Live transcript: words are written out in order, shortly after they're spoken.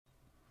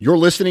You're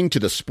listening to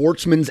the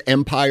Sportsman's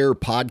Empire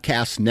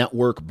Podcast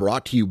Network,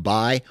 brought to you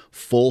by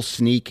Full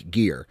Sneak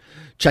Gear.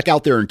 Check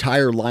out their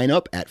entire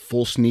lineup at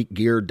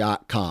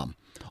fullsneakgear.com.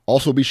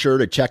 Also be sure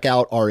to check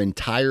out our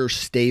entire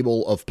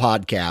stable of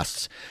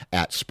podcasts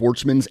at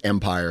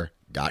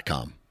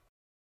sportsmansempire.com.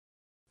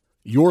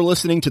 You're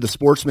listening to the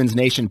Sportsman's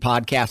Nation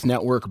Podcast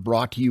Network,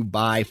 brought to you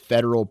by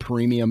Federal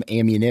Premium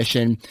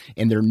Ammunition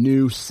and their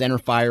new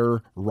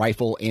centerfire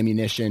rifle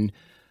ammunition,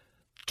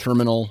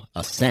 Terminal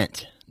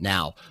Ascent.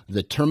 Now,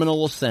 the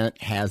Terminal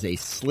Ascent has a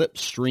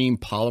slipstream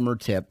polymer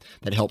tip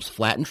that helps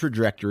flatten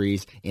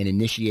trajectories and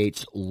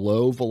initiates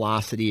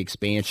low-velocity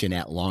expansion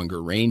at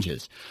longer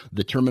ranges.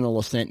 The Terminal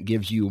Ascent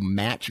gives you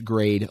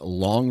match-grade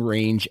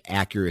long-range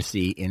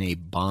accuracy in a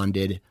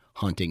bonded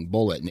hunting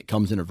bullet, and it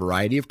comes in a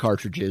variety of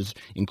cartridges,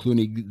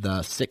 including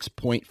the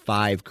 6.5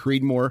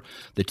 Creedmoor,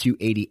 the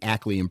 280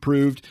 Ackley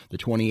Improved, the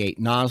 28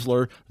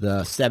 Nosler,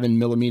 the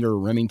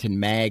 7mm Remington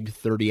Mag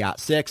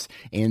 30-06,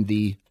 and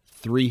the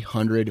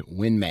 300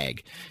 Win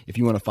Mag. If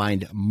you want to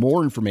find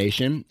more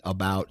information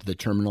about the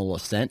Terminal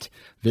Ascent,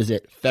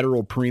 visit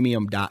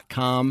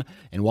federalpremium.com.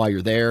 And while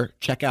you're there,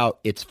 check out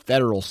It's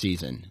Federal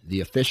Season,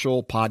 the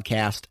official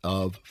podcast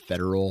of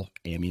Federal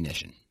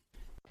Ammunition.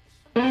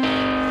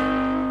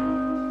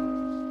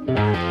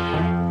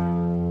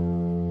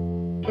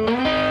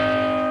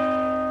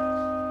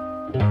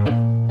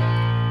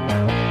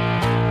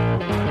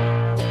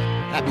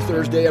 Happy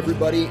Thursday,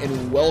 everybody,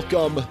 and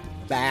welcome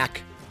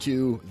back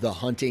to the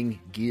Hunting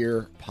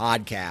Gear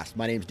Podcast.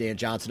 My name is Dan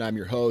Johnson. I'm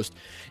your host,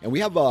 and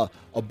we have a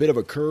bit of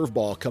a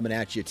curveball coming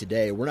at you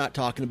today. We're not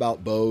talking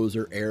about bows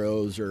or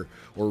arrows or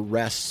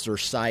rests or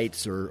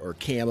sights or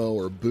camo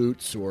or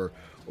boots or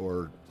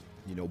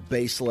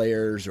base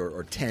layers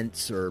or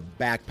tents or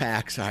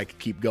backpacks. I could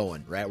keep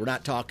going, right? We're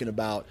not talking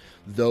about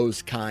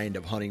those kind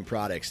of hunting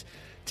products.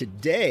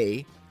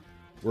 Today,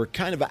 we're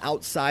kind of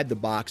outside the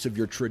box of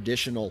your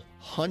traditional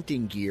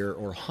hunting gear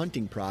or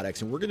hunting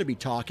products, and we're going to be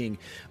talking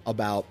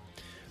about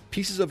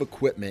pieces of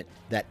equipment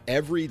that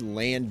every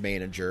land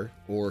manager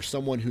or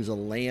someone who's a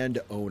land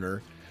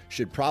owner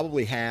should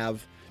probably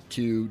have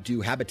to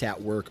do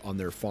habitat work on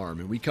their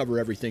farm. And we cover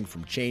everything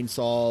from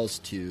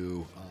chainsaws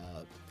to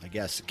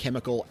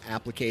chemical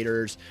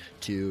applicators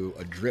to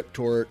a drip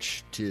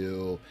torch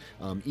to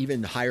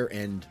even higher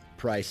end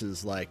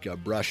prices like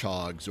brush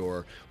hogs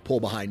or pull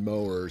behind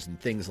mowers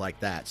and things like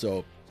that.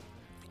 So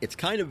it's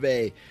kind of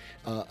a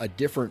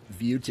different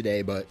view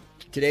today, but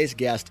today's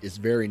guest is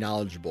very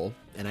knowledgeable,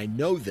 and I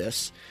know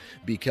this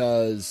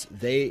because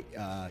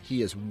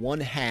he is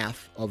one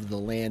half of the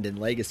Land and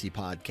Legacy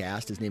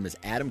podcast. His name is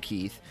Adam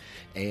Keith,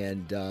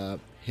 and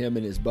him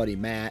and his buddy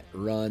Matt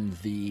run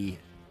the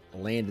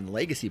Land and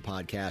Legacy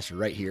podcast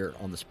right here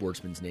on the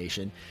Sportsman's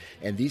Nation.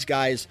 And these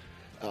guys,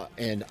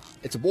 and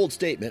it's a bold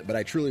statement, but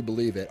I truly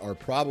believe it, are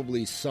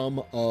probably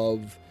some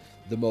of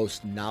the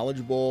most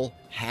knowledgeable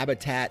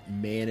habitat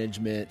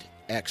management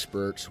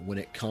experts when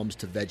it comes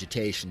to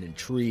vegetation and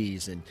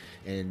trees and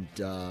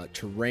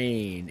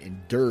terrain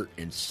and dirt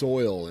and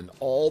soil and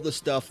all the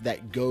stuff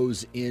that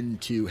goes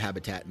into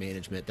habitat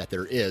management that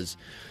there is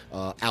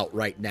out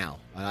right now.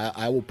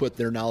 I will put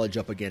their knowledge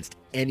up against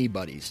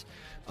anybody's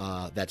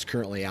that's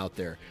currently out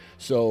there.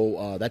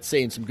 So that's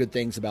saying some good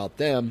things about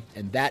them,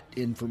 and that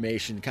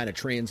information kind of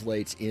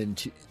translates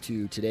into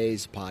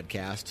today's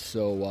podcast.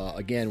 So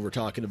again, we're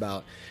talking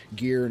about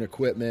gear and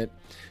equipment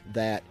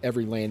that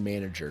every land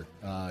manager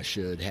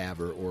should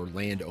have or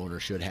landowner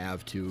should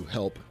have to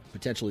help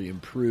potentially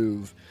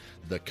improve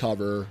the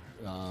cover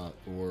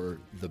or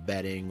the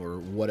bedding or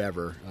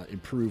whatever,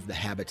 improve the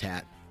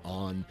habitat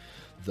on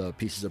the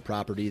pieces of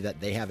property that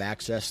they have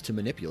access to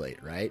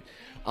manipulate, right?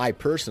 I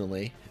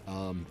personally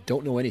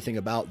don't know anything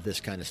about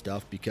this kind of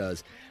stuff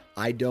because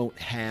I don't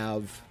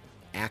have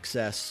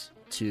access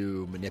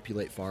to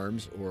manipulate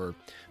farms or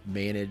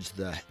manage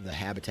the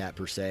habitat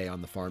per se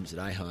on the farms that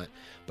I hunt.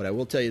 But I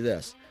will tell you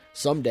this,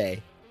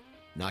 someday,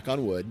 knock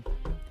on wood,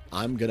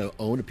 I'm going to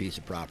own a piece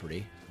of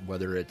property,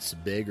 whether it's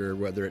big or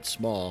whether it's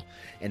small,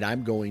 and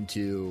I'm going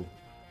to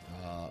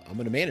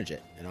manage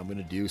it, and I'm going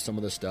to do some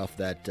of the stuff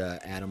that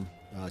Adam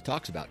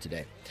talks about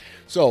today.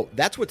 So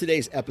that's what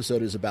today's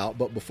episode is about.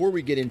 But before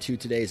we get into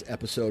today's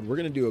episode, we're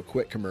going to do a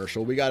quick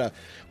commercial. We gotta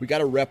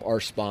rep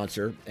our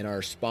sponsor, and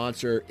our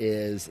sponsor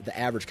is The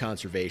Average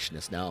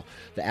Conservationist. Now,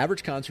 The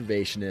Average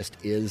Conservationist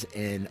is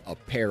an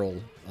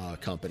apparel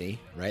company,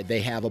 right?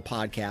 They have a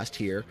podcast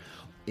here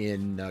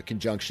in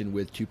conjunction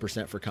with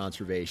 2% for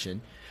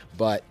Conservation,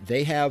 but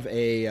they have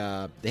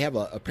a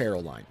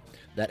apparel line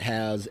that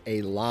has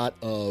a lot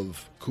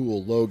of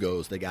cool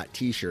logos. They got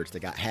t-shirts, they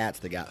got hats,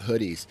 they got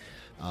hoodies.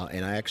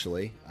 And I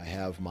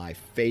have my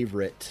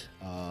favorite,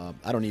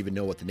 I don't even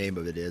know what the name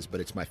of it is,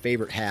 but it's my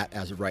favorite hat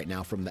as of right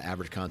now from The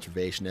Average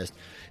Conservationist.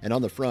 And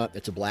on the front,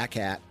 it's a black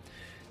hat.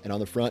 And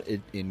on the front,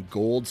 in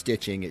gold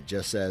stitching, it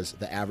just says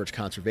The Average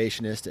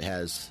Conservationist. It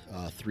has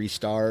 3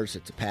 stars.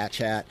 It's a patch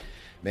hat.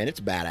 Man, it's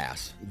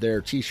badass.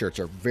 Their t-shirts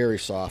are very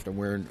soft. I'm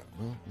wearing,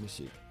 let me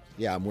see.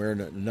 Yeah, I'm wearing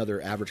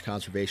another Average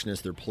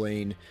Conservationist. They're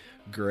plain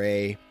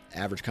gray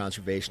Average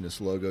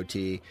Conservationist logo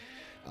tee.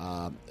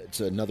 It's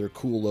another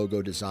cool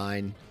logo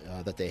design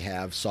that they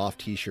have.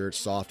 Soft t-shirts,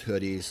 soft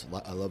hoodies.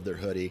 I love their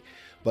hoodie.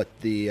 But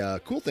the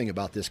cool thing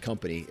about this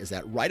company is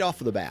that right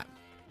off of the bat,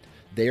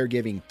 they are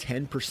giving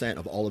 10%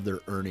 of all of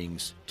their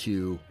earnings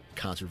to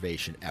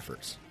conservation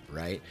efforts,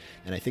 right?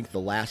 And I think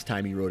the last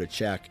time he wrote a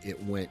check,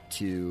 it went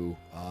to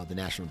the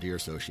National Deer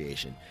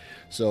Association.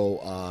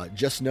 So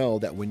just know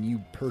that when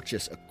you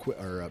purchase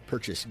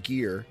purchase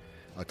gear,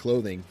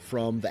 clothing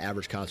from the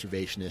average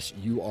conservationist,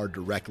 you are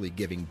directly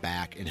giving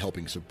back and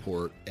helping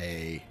support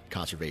a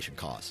conservation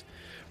cause,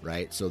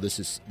 right? So this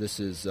is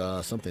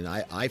something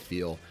I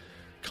feel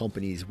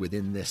companies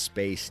within this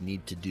space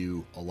need to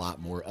do a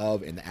lot more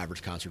of, and the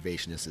average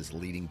conservationist is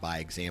leading by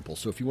example.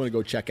 So if you want to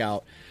go check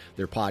out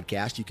their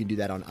podcast, you can do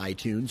that on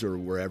iTunes or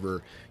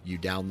wherever you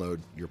download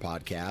your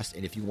podcast.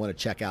 And if you want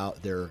to check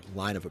out their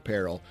line of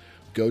apparel,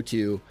 go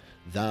to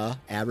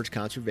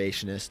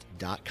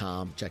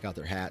theaverageconservationist.com. Check out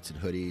their hats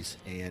and hoodies,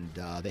 and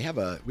we have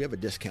a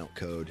discount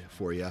code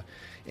for you,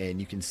 and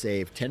you can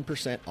save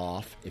 10%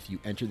 off if you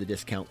enter the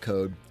discount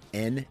code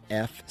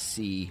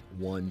NFC10.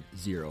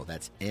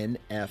 That's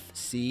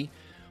NFC10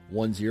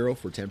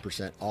 for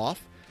 10%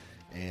 off.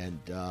 And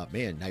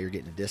man, now you're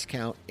getting a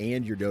discount,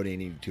 and you're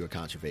donating to a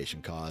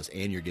conservation cause,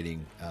 and you're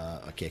getting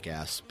a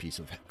kick-ass piece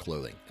of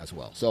clothing as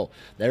well. So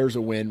there's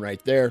a win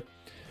right there.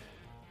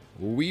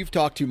 We've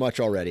talked too much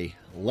already.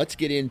 Let's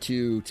get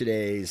into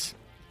today's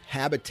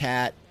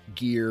habitat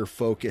gear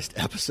focused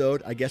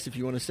episode, I guess if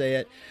you want to say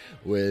it,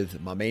 with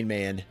my main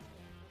man,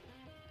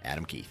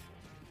 Adam Keith.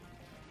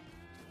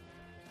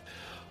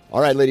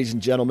 All right, ladies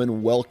and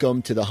gentlemen,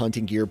 welcome to the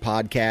Hunting Gear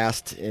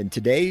Podcast. In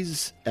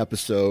today's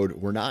episode,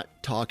 we're not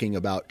talking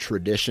about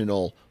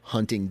traditional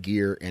hunting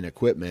gear and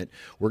equipment.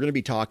 We're going to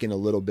be talking a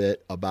little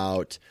bit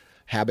about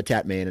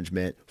habitat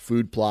management,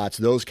 food plots,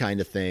 those kind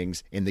of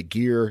things, and the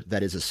gear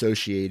that is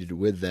associated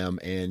with them,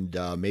 and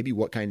maybe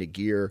what kind of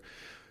gear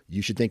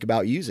you should think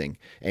about using.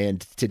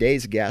 And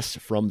today's guest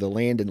from the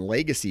Land and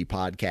Legacy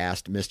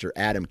podcast, Mr.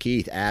 Adam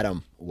Keith.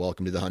 Adam,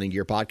 welcome to the Hunting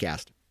Gear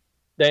Podcast.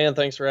 Dan,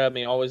 thanks for having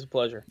me. Always a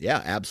pleasure.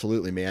 Yeah,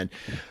 absolutely, man.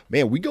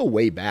 Man, we go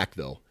way back,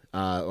 though.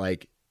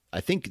 I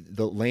think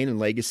the Land and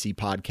Legacy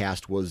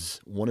podcast was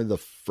one of the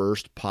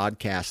first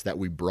podcasts that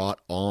we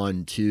brought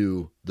on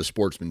to the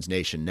Sportsman's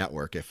Nation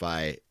network, if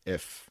my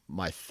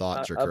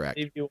thoughts are correct. I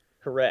believe you're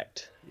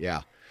correct.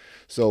 Yeah.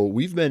 So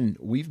we've been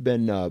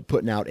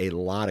putting out a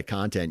lot of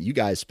content. You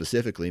guys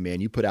specifically,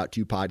 man, you put out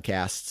 2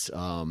 podcasts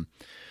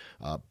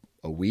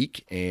a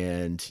week,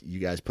 and you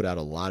guys put out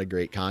a lot of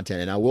great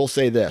content. And I will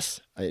say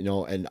this,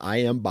 and I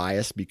am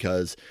biased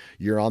because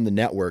you're on the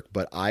network,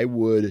 but I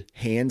would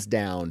hands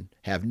down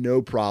have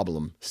no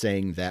problem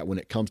saying that when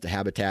it comes to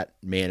habitat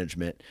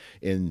management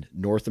in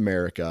North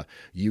America,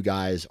 you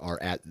guys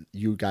are at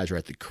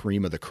the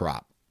cream of the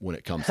crop when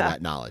it comes to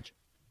that knowledge.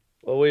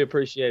 Well, we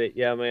appreciate it.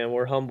 Yeah, man,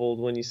 we're humbled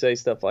when you say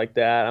stuff like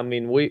that. I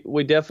mean,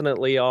 we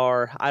definitely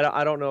are.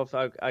 I don't know if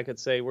I could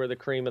say we're the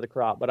cream of the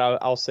crop, but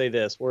I'll say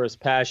this: we're as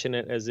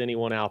passionate as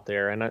anyone out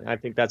there, and I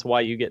think that's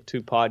why you get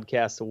 2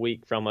 podcasts a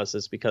week from us,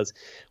 is because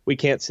we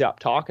can't stop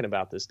talking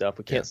about this stuff.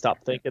 We can't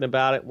stop thinking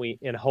about it.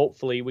 And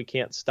hopefully we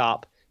can't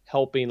stop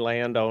helping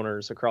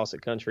landowners across the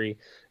country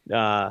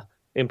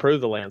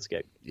improve the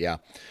landscape. Yeah.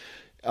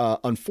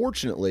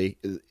 Unfortunately,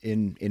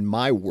 in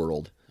my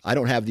world, I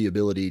don't have the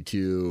ability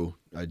to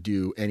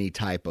do any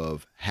type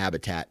of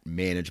habitat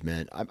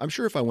management. I'm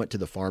sure if I went to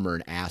the farmer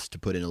and asked to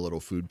put in a little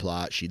food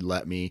plot, she'd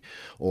let me,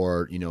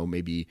 or,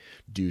 maybe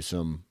do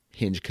some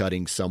hinge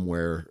cutting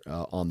somewhere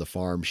on the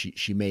farm.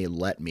 She may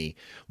let me,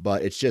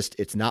 but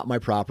it's not my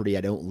property.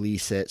 I don't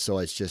lease it.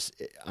 So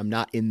I'm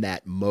not in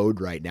that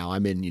mode right now.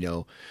 I'm in,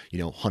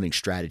 hunting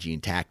strategy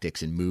and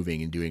tactics and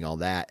moving and doing all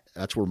that.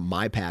 That's where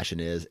my passion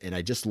is. And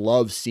I just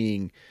love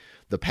seeing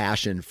the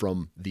passion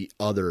from the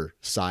other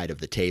side of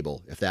the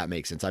table, if that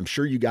makes sense. I'm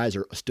sure you guys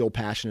are still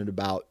passionate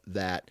about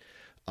that,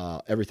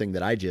 everything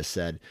that I just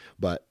said,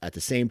 but at the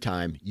same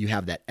time, you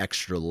have that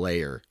extra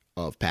layer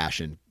of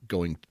passion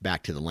going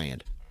back to the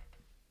land.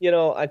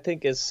 I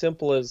think as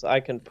simple as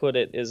I can put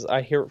it is,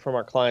 I hear it from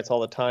our clients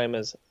all the time,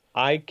 is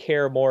I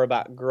care more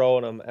about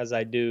growing them as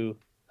I do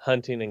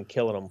hunting and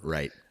killing them.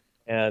 Right.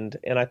 And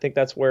I think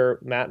that's where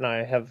Matt and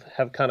I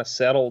have kind of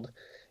settled,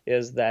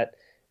 is that,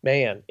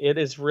 man, it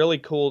is really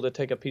cool to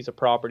take a piece of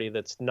property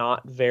that's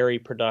not very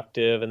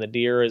productive, and the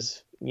deer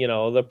is,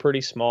 they're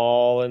pretty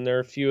small and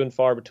they're few and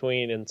far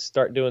between, and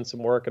start doing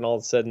some work, and all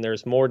of a sudden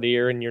there's more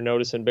deer, and you're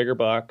noticing bigger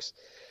bucks.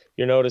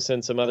 You're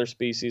noticing some other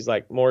species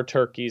like more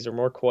turkeys or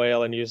more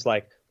quail, and you're just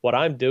like, what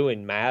I'm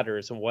doing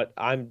matters, and what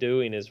I'm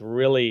doing is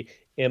really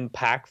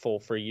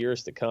impactful for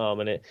years to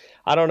come. And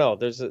I don't know,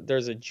 there's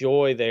a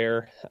joy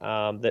there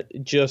that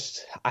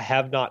just, I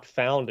have not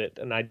found it,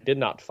 and I did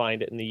not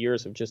find it in the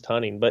years of just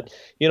hunting. But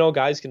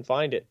guys can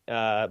find it,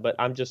 but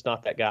I'm just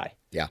not that guy.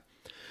 Yeah.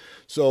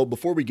 So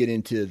before we get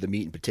into the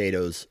meat and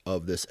potatoes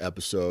of this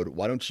episode,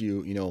 why don't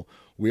you,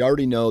 we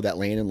already know that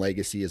Land and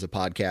Legacy is a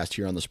podcast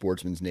here on the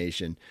Sportsman's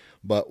Nation,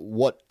 but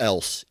what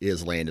else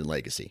is Land and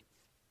Legacy?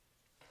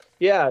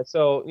 Yeah,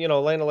 so,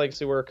 Land and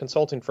Legacy, we're a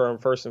consulting firm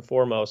first and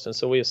foremost, and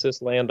so we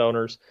assist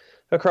landowners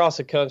across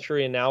the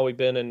country, and now we've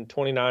been in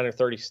 29 or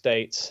 30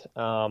 states.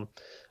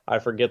 I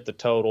forget the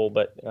total,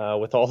 but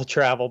with all the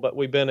travel, but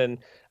we've been in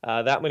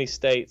that many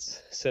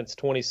states since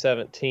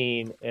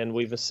 2017, and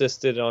we've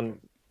assisted on,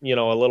 a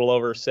little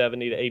over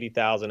 70 to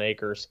 80,000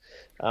 acres.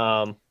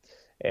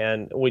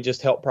 And we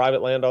just help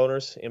private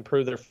landowners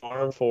improve their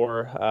farm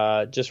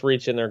for just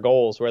reaching their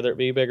goals, whether it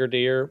be bigger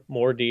deer,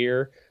 more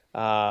deer,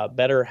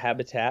 better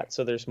habitat,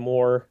 so there's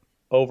more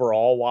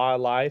overall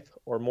wildlife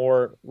or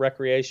more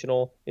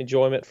recreational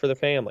enjoyment for the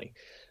family.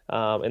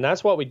 And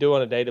that's what we do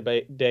on a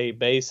day-to-day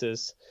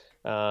basis,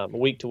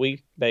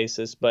 week-to-week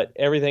basis, but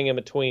everything in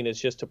between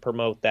is just to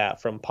promote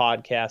that, from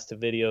podcasts to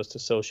videos to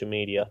social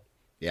media.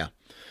 Yeah.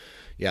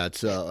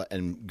 It's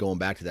and going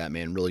back to that,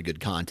 man, really good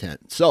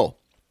content. So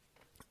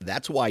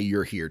that's why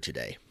you're here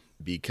today,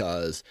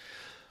 because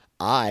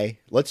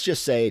let's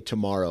just say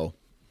tomorrow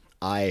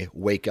I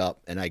wake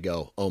up and I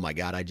go, oh my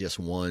God, I just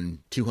won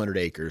 200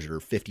 acres or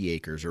 50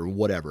 acres or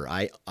whatever.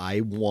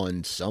 I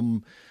won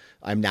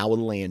I'm now a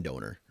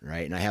landowner,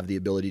 right? And I have the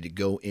ability to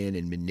go in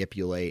and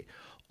manipulate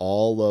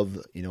all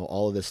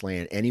of this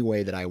land any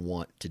way that I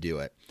want to do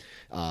it.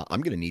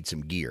 I'm going to need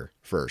some gear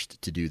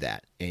first to do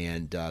that.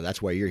 And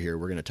that's why you're here.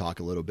 We're going to talk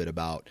a little bit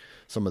about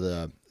some of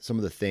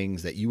the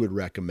things that you would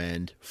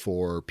recommend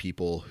for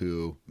people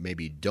who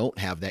maybe don't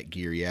have that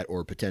gear yet,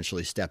 or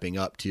potentially stepping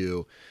up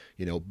to,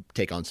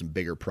 take on some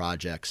bigger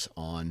projects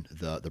on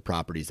the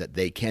properties that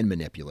they can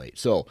manipulate.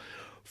 So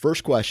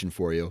first question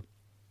for you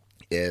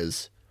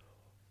is,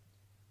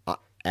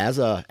 as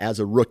a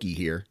rookie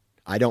here,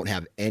 I don't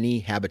have any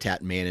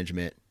habitat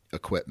management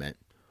equipment.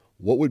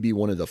 What would be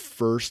one of the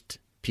first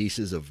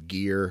pieces of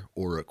gear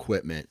or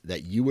equipment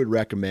that you would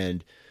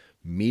recommend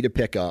me to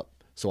pick up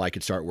so I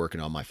could start working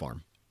on my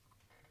farm?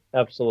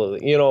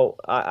 Absolutely.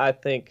 I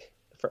think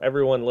for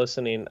everyone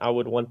listening, I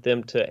would want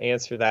them to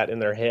answer that in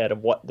their head of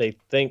what they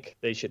think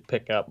they should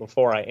pick up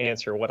before I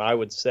answer what I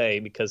would say,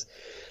 because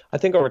I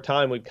think over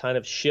time we've kind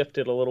of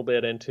shifted a little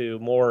bit into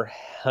more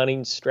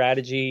hunting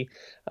strategy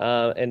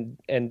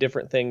and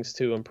different things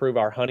to improve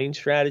our hunting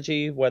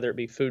strategy, whether it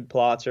be food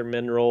plots or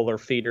mineral or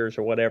feeders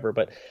or whatever.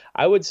 But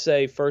I would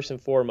say first and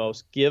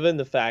foremost, given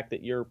the fact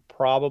that you're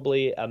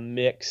probably a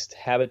mixed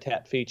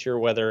habitat feature,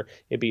 whether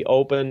it be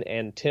open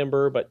and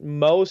timber, but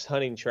most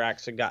hunting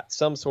tracts have got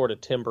some sort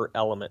of timber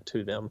element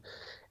to them.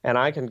 And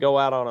I can go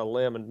out on a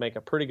limb and make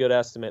a pretty good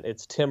estimate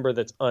it's timber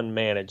that's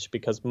unmanaged,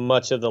 because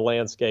much of the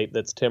landscape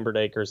that's timbered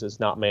acres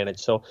is not managed.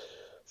 So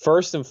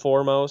first and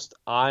foremost,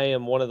 I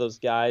am one of those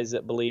guys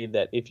that believe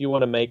that if you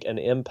want to make an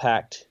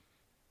impact,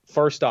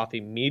 first off,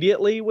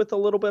 immediately with a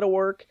little bit of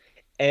work,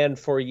 and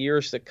for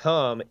years to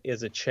come,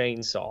 is a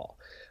chainsaw.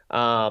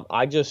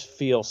 I just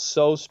feel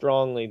so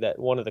strongly that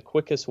one of the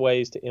quickest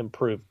ways to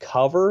improve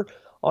cover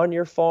on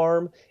your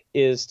farm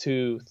is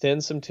to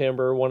thin some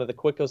timber. One of the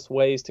quickest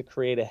ways to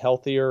create a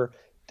healthier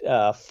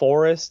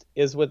forest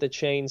is with a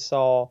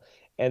chainsaw.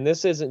 And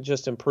this isn't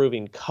just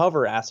improving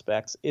cover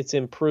aspects, it's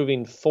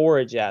improving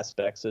forage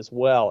aspects as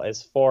well.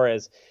 As far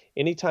as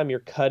anytime you're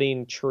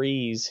cutting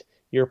trees,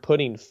 you're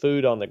putting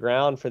food on the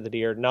ground for the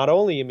deer, not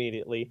only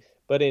immediately,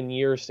 but in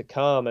years to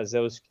come as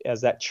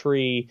that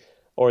tree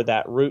or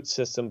that root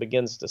system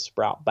begins to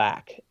sprout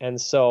back. And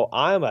so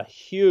I'm a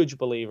huge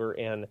believer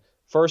in,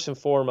 first and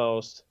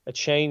foremost, a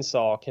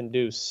chainsaw can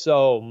do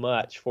so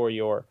much for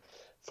your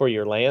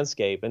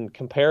landscape. In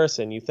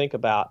comparison, you think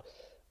about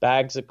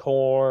bags of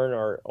corn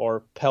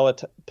or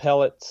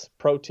pellets,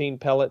 protein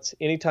pellets.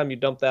 Anytime you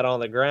dump that on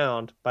the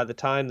ground, by the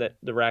time that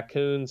the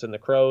raccoons and the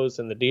crows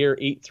and the deer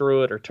eat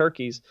through it, or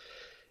turkeys,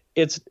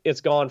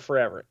 it's gone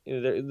forever.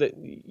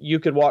 You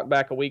could walk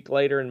back a week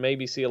later and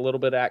maybe see a little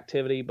bit of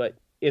activity, but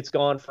it's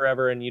gone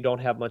forever and you don't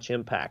have much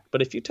impact.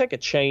 But if you take a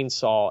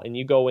chainsaw and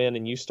you go in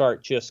and you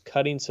start just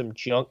cutting some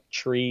junk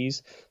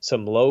trees,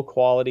 some low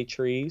quality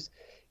trees,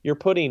 you're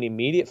putting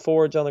immediate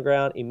forage on the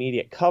ground,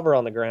 immediate cover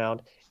on the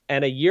ground.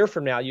 And a year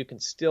from now, you can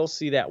still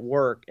see that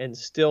work and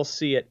still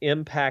see it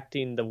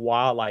impacting the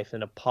wildlife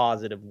in a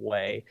positive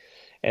way.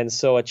 And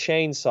so a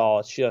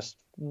chainsaw is just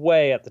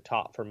way at the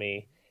top for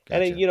me.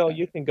 Gotcha. And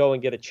you can go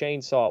and get a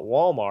chainsaw at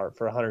Walmart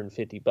for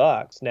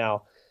 $150.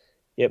 Now,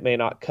 it may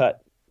not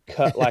cut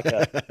like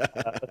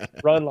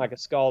run like a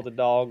scalded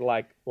dog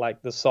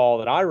like the saw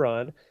that I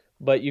run,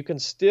 but you can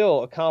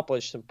still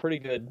accomplish some pretty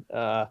good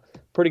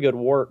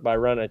work by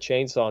running a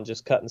chainsaw and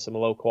just cutting some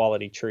low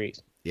quality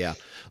trees. Yeah.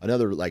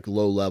 Another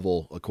low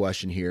level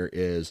question here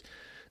is,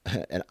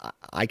 and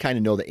I kind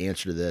of know the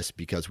answer to this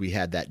because we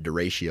had that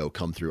derecho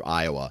come through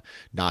Iowa,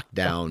 knocked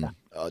down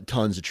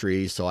tons of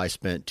trees. So I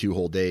spent 2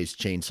 whole days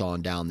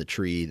chainsawing down the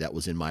tree that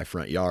was in my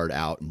front yard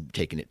out and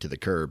taking it to the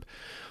curb.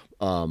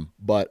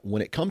 But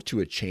when it comes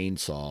to a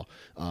chainsaw,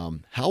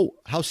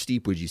 how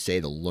steep would you say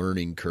the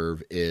learning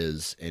curve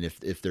is? And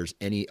if there's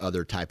any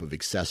other type of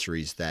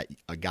accessories that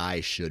a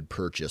guy should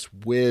purchase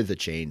with a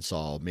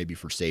chainsaw, maybe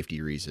for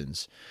safety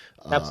reasons?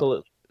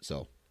 Absolutely.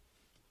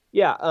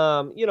 Yeah.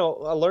 A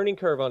learning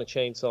curve on a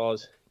chainsaw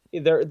is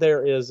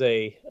there is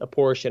a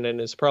portion, and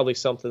it's probably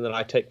something that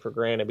I take for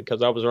granted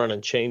because I was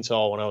running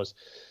chainsaw when I was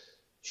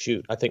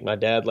shoot, I think my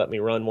dad let me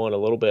run one a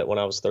little bit when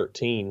I was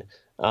 13.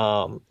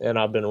 And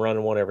I've been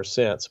running one ever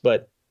since.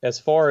 But as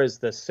far as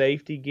the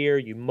safety gear,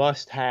 you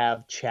must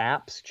have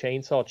chaps,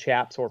 chainsaw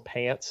chaps or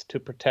pants to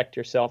protect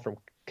yourself from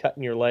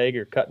cutting your leg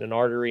or cutting an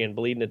artery and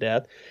bleeding to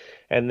death.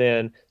 And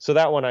then, so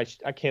that one I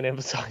can't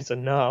emphasize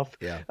enough.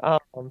 Yeah.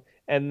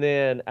 And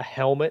then a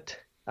helmet,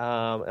 a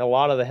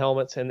lot of the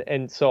helmets.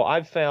 And so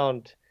I've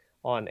found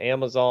on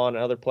Amazon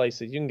and other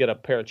places, you can get a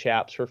pair of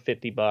chaps for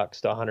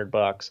 $50 to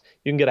 $100.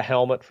 You can get a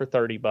helmet for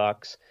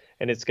 $30,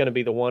 and it's going to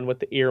be the one with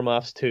the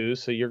earmuffs too.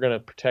 So you're going to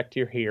protect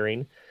your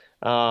hearing.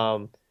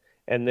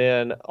 And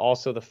then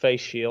also the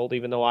face shield,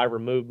 even though I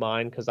removed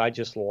mine because I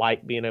just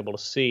like being able to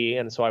see.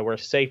 And so I wear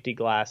safety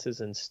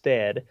glasses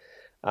instead.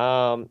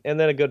 And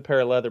then a good pair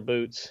of leather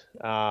boots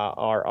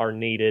are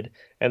needed.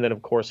 And then,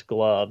 of course,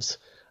 gloves.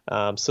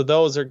 So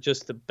those are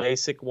just the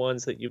basic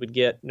ones that you would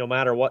get no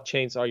matter what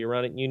chainsaw you're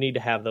running. You need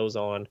to have those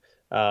on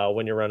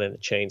when you're running a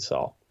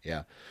chainsaw.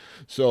 Yeah.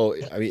 So,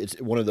 I mean, it's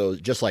one of those,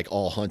 just like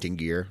all hunting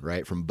gear,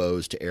 right? From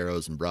bows to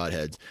arrows and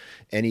broadheads,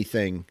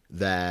 anything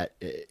that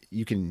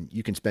you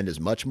can spend as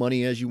much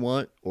money as you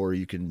want, or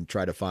you can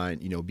try to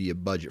find, be a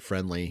budget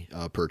friendly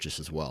purchase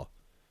as well.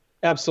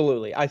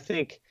 Absolutely. I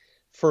think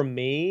for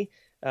me,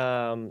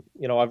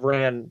 I've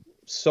ran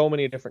so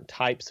many different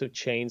types of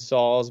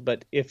chainsaws,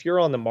 but if you're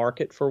on the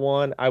market for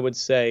one, I would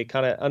say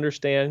kind of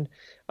understand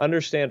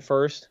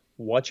first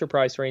what your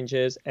price range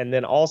is, and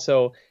then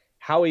also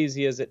how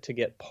easy is it to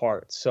get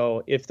parts.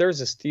 So if there's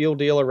a steel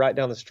dealer right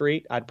down the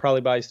street, I'd probably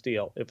buy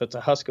steel. If it's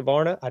a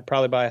Husqvarna, I'd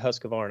probably buy a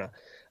Husqvarna.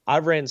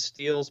 I've ran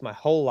steels my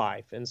whole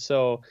life, and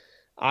so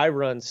I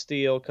run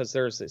steel because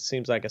it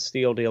seems like a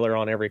steel dealer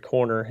on every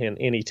corner in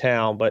any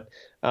town. But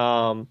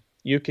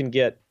you can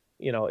get,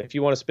 if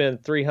you want to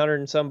spend 300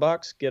 and some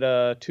bucks, get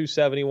a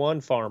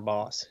 271 Farm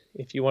Boss.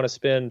 If you want to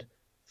spend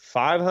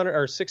 500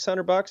 or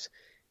 600 bucks,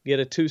 get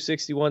a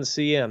 261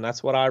 CM.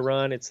 That's what I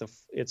run. It's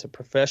a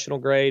professional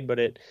grade, but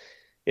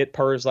it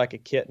purrs like a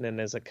kitten and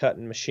is a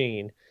cutting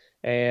machine.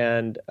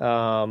 And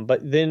but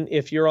then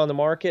if you're on the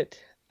market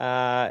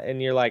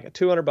and you're like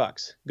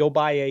 $200, go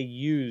buy a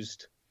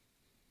used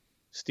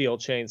steel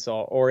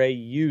chainsaw or a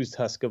used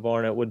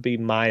Husqvarna would be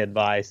my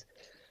advice.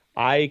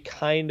 I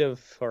tend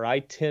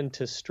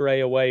to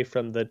stray away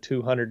from the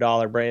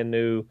 $200 brand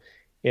new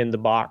in the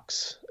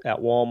box at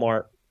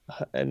Walmart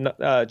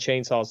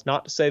chainsaws.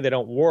 Not to say they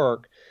don't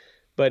work,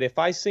 but if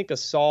I sink a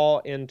saw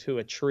into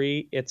a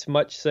tree, it's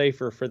much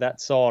safer for that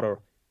saw to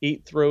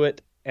eat through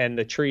it and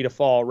the tree to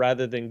fall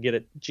rather than get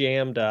it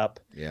jammed up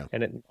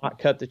and it not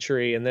cut the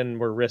tree, and then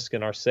we're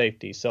risking our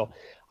safety. So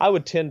I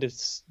would tend to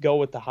go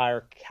with the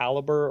higher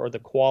caliber or the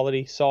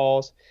quality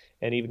saws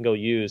and even go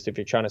used if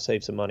you're trying to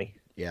save some money.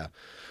 Yeah.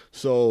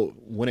 So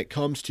when it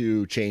comes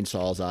to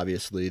chainsaws,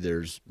 obviously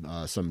there's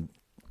some,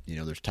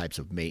 there's types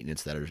of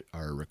maintenance that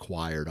are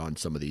required on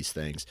some of these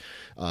things.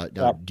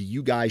 Now, do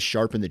you guys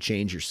sharpen the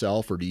chains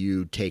yourself, or do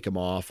you take them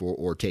off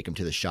or take them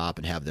to the shop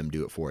and have them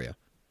do it for you?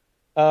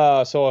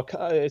 So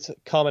it's a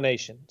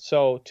combination.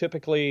 So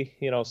typically,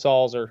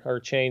 saws or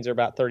chains are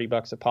about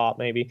 $30 a pop,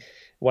 maybe.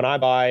 When I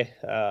buy,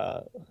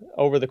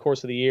 over the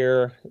course of the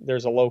year,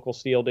 there's a local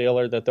steel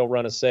dealer that they'll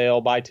run a sale,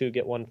 buy two,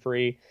 get one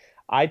free.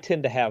 I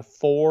tend to have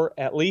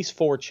at least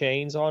four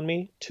chains on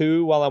me,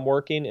 2 while I'm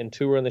working and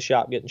 2 are in the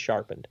shop getting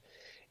sharpened.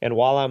 And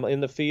while I'm in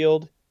the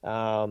field,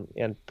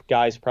 and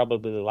guys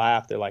probably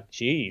laugh, they're like,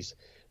 geez.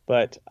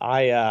 But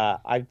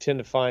I tend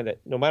to find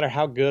that no matter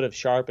how good of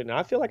sharpening,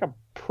 I feel like I'm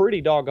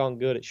pretty doggone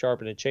good at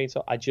sharpening a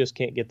chainsaw. I just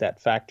can't get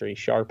that factory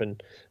sharpens.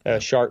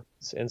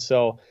 And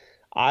so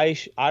I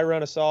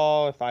run a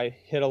saw. If I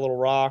hit a little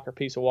rock or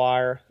piece of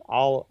wire,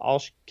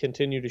 I'll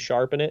continue to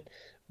sharpen it.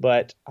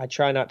 But I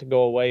try not to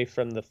go away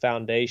from the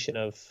foundation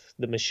of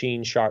the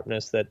machine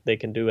sharpness that they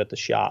can do at the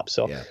shop.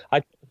 So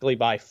I typically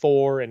buy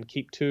 4 and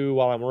keep 2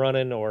 while I'm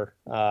running,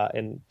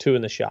 and 2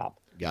 in the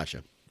shop.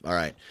 Gotcha. All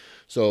right.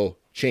 So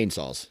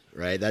chainsaws,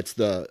 right? That's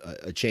a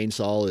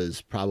chainsaw is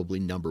probably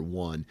number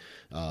one,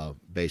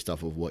 based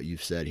off of what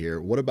you've said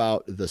here. What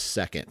about the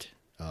second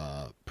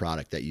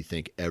product that you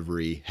think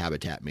every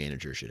habitat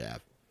manager should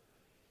have?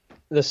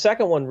 The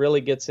second one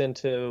really gets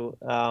into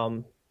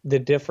the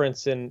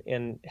difference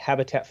in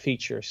habitat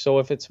features. So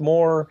if it's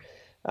more,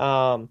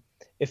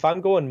 if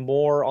I'm going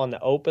more on the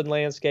open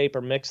landscape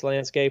or mixed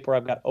landscape where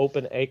I've got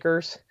open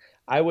acres,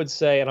 I would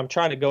say, and I'm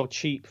trying to go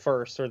cheap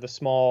first, or the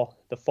small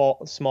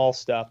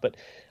stuff, but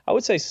I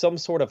would say some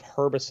sort of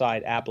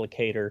herbicide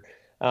applicator,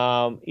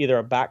 either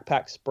a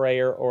backpack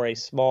sprayer or a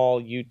small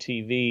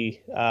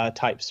UTV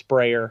type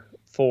sprayer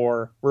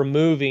for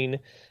removing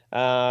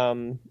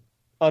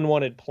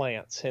unwanted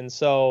plants. And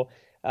so,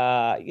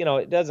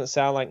 it doesn't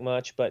sound like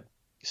much, but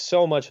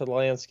so much of the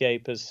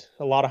landscape is,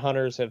 a lot of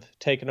hunters have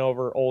taken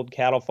over old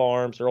cattle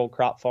farms or old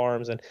crop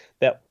farms, and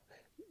that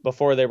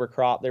before they were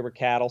crop, they were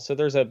cattle. So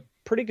there's a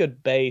pretty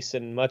good base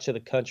in much of the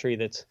country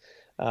that's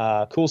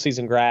cool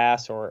season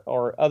grass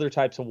or other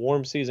types of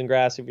warm season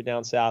grass if you're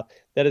down south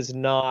that is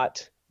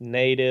not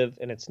native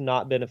and it's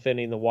not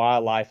benefiting the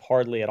wildlife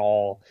hardly at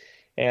all.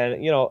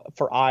 And,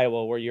 for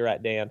Iowa, where you're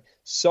at, Dan,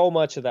 so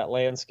much of that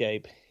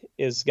landscape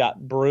is got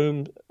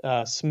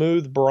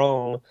smooth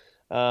brome,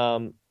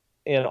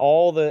 in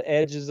all the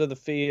edges of the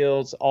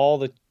fields, all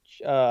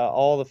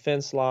the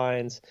fence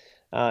lines.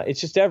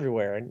 It's just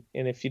everywhere.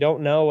 And if you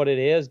don't know what it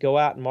is, go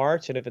out and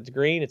march. And if it's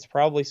green, it's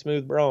probably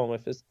smooth brome.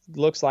 If it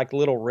looks like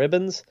little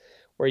ribbons,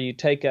 where you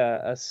take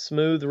a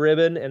smooth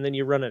ribbon and then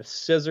you run a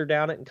scissor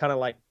down it and kind of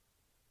like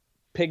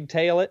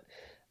pigtail it,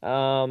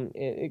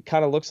 it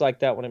kind of looks like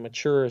that when it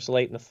matures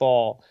late in the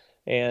fall.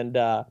 And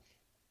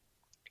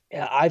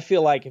I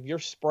feel like if you're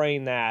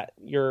spraying that,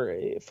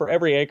 for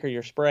every acre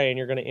you're spraying,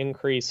 you're going to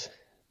increase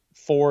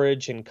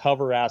forage and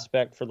cover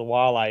aspect for the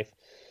wildlife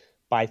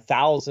by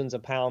thousands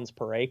of pounds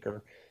per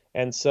acre.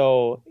 And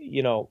so,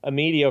 a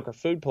mediocre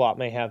food plot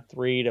may have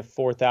 3,000 to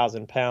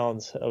 4,000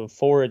 pounds of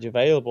forage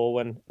available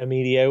when a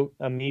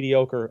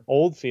mediocre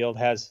old field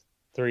has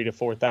 3,000 to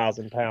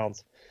 4,000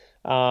 pounds.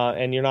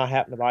 And you're not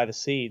having to buy the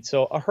seed.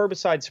 So a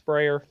herbicide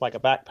sprayer, like a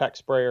backpack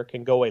sprayer,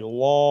 can go a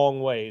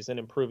long ways in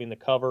improving the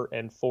cover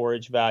and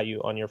forage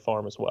value on your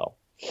farm as well.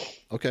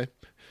 Okay.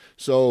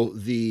 So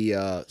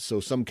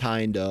so some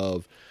kind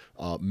of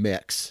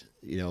mix,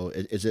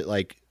 is it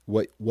like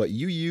what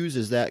you use?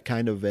 Is that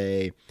kind of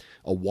a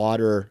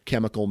water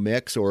chemical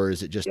mix, or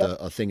is it just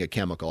a thing of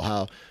chemical?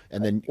 How?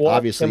 And then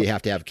obviously you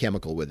have to have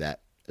chemical with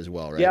that as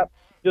well, right? Yep.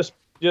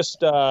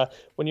 Just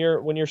when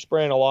you're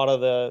spraying a lot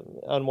of the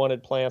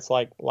unwanted plants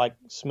like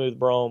smooth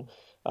brome,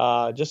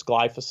 just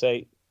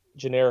glyphosate,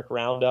 generic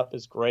Roundup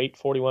is great,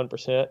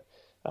 41%,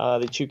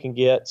 that you can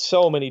get.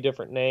 So many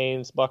different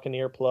names: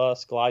 Buccaneer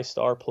Plus,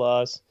 Glystar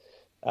Plus,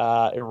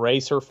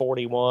 Eraser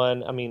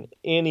 41. I mean,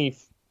 any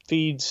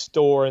feed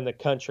store in the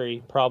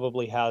country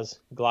probably has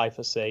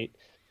glyphosate,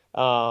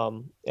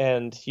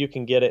 and you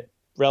can get it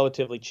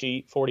relatively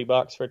cheap,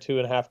 $40 for a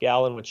 2.5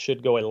 gallon, which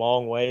should go a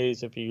long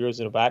ways if you're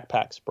using a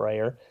backpack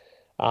sprayer.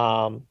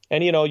 And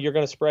you're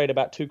going to spray it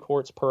about 2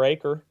 quarts per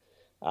acre,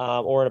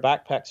 or in a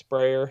backpack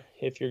sprayer.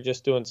 If you're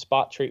just doing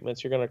spot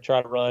treatments, you're going to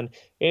try to run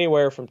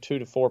anywhere from 2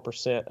 to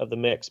 4% of the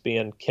mix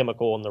being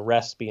chemical and the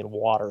rest being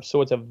water.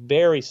 So it's a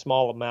very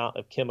small amount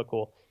of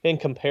chemical in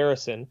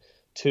comparison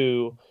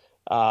to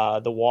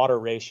the water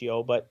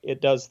ratio, but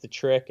it does the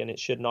trick and it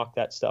should knock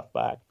that stuff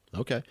back.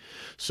 Okay.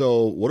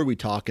 So what are we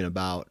talking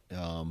about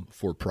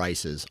for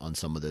prices on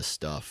some of this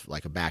stuff,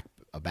 like a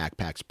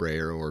backpack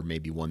sprayer, or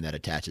maybe one that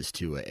attaches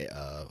to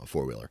a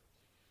four-wheeler?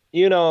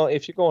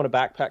 If you're going a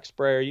backpack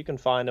sprayer, you can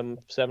find them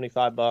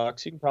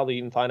 $75. You can probably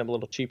even find them a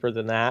little cheaper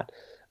than that.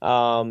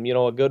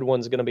 A good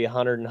one's going to be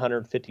 $100 and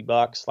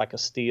 $150, like a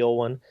steel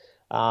one.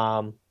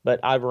 But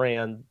I've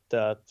ran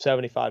the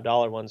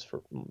 $75 ones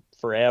for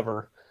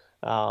forever.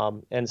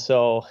 And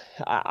so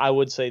I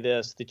would say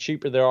this: the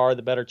cheaper they are,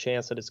 the better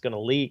chance that it's going to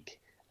leak.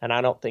 And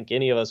I don't think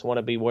any of us want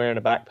to be wearing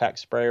a backpack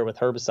sprayer with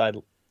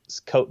herbicide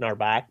coating our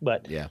back,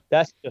 but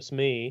that's just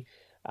me.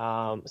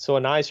 So a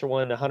nicer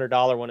one, a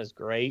 $100 one, is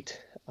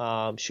great.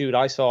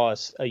 I saw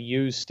a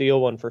used steel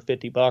one for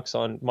 $50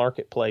 on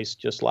Marketplace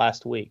just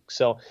last week.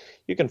 So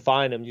you can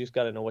find them. You just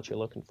got to know what you're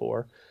looking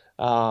for.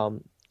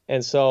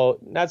 And so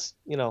that's,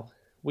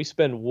 we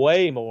spend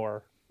way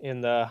more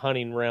in the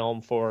hunting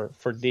realm for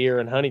deer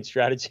and hunting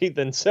strategy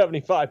than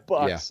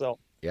 $75.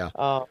 Yeah.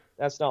 So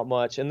that's not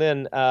much. And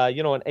then, an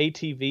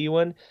ATV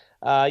one,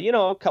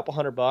 a couple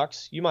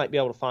 $100, you might be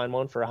able to find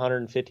one for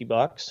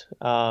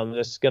 $150.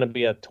 This is going to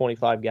be a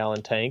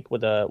 25-gallon tank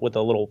with a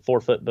little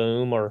 4-foot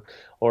boom or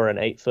an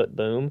 8-foot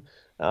boom.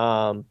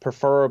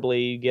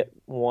 Preferably get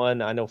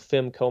one. I know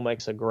Femco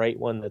makes a great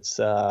one that's,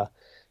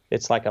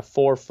 it's like a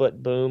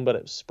 4-foot boom, but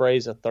it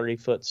sprays a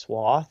 30-foot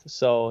swath.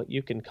 So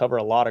you can cover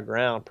a lot of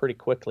ground pretty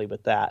quickly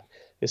with that,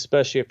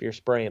 especially if you're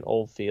spraying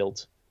old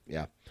fields.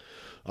 Yeah.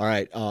 All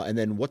right. And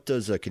then what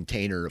does a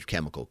container of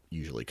chemical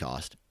usually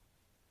cost?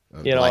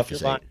 If you're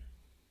buying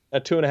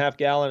a 2.5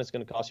 gallon, it's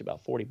going to cost you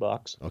about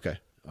 $40. Okay.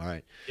 All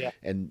right. Yeah.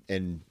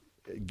 And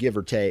give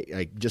or take,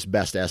 like, just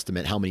best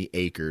estimate, how many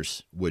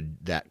acres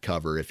would that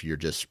cover if you're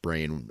just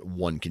spraying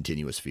one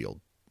continuous field?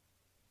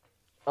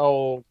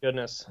 Oh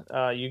goodness.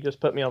 You just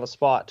put me on the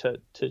spot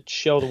to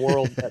show the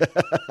world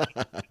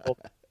that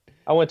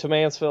I went to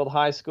Mansfield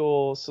High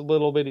School. It's a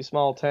little bitty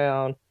small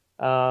town.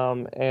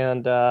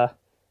 And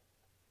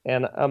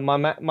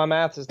my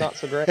math is not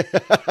so great.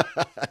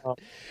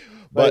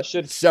 But it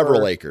should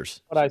several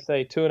acres. What I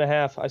say,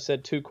 2.5. I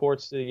said 2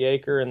 quarts to the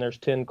acre, and there's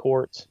 10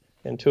 quarts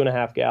and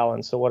 2.5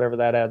 gallons. So whatever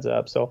that adds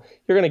up. So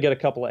you're going to get a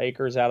couple of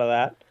acres out of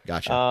that.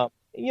 Gotcha.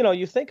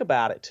 You think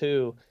about it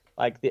too,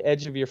 like the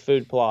edge of your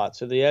food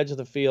plots or the edge of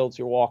the fields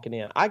you're walking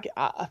in.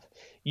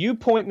 You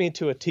point me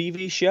to a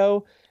TV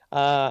show,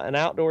 an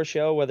outdoor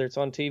show, whether it's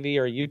on TV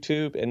or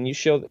YouTube, and you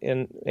show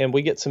and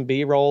we get some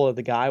B-roll of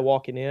the guy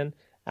walking in,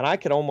 and I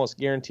could almost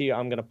guarantee you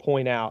I'm going to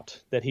point out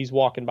that he's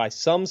walking by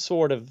some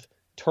sort of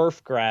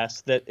turf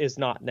grass that is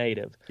not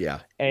native. Yeah.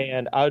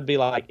 And I would be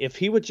like, if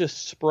he would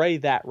just spray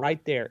that right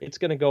there, it's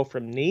going to go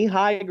from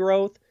knee-high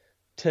growth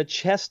to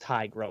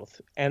chest-high growth.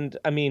 And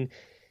I mean,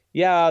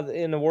 yeah,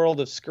 in the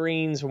world of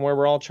screens and where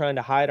we're all trying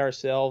to hide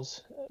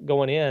ourselves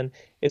going in,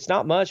 it's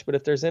not much, but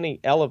if there's any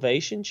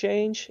elevation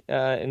change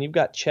and you've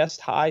got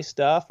chest high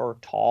stuff or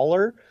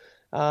taller,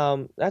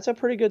 that's a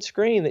pretty good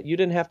screen that you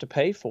didn't have to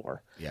pay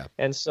for. Yeah.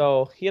 And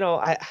so,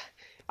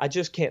 I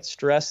just can't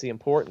stress the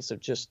importance of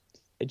just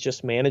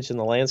managing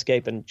the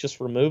landscape and just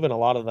removing a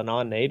lot of the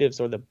non-natives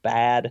or the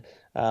bad,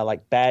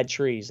 like bad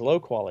trees, low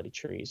quality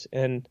trees.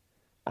 And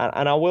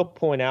I will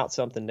point out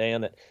something,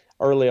 Dan, that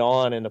early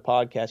on in the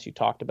podcast, you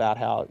talked about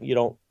how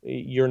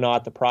you're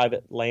not the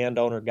private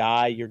landowner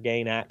guy, you're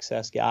gain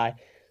access guy.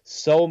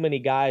 So many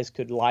guys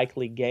could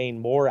likely gain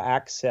more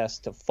access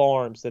to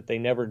farms that they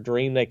never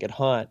dreamed they could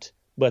hunt,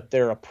 but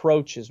their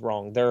approach is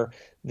wrong.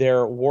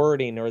 Their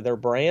wording or their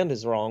brand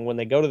is wrong when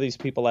they go to these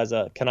people as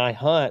a, can I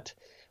hunt?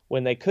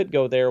 When they could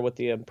go there with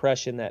the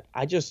impression that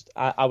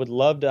I would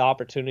love the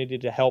opportunity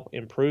to help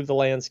improve the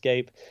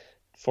landscape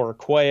for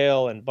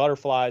quail and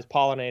butterflies,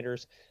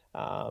 pollinators,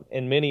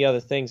 and many other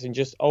things, and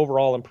just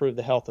overall improve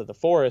the health of the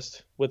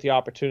forest with the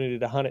opportunity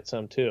to hunt it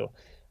some too.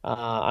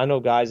 I know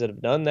guys that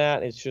have done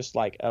that. It's just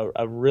like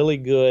a really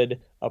good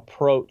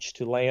approach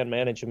to land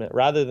management.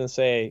 Rather than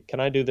say, can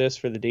I do this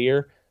for the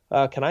deer?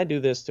 Can I do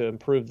this to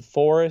improve the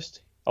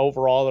forest?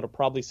 Overall, it'll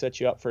probably set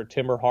you up for a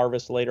timber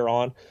harvest later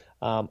on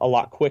a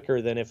lot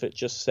quicker than if it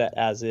just set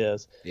as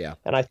is. Yeah.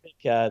 And I think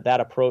that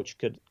approach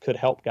could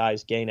help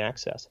guys gain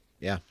access.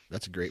 Yeah,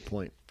 that's a great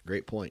point.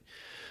 Great point.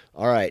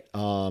 All right.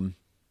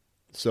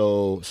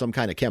 So some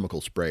kind of chemical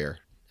sprayer.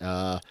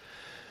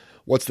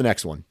 What's the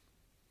next one?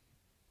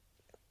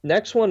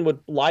 Next one would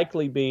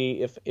likely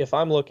be if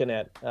I'm looking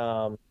at,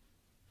 now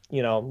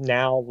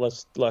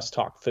let's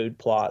talk food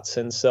plots.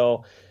 And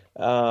so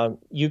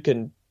you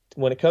can,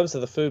 when it comes to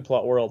the food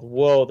plot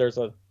world, there's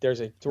a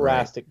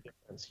drastic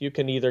difference. You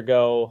can either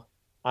go,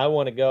 I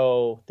want to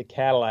go the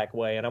Cadillac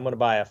way, and I'm going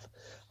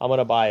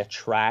to buy a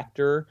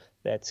tractor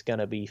that's going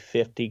to be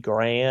 50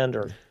 grand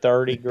or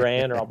 30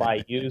 grand, or I'll buy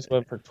a used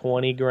one for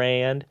 20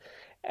 grand.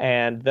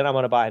 And then I'm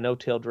going to buy a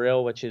no-till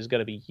drill, which is going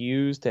to be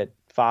used at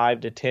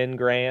 5 to 10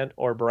 grand,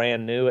 or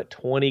brand new at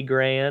 20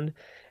 grand.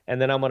 And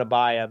then I'm going to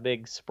buy a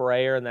big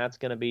sprayer, and that's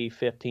going to be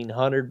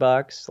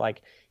 $1,500.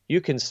 Like,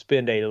 you can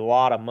spend a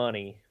lot of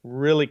money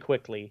really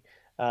quickly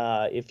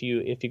if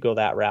you go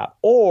that route.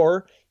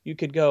 Or you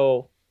could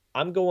go,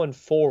 I'm going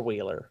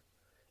four-wheeler,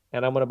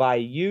 and I'm going to buy a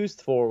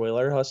used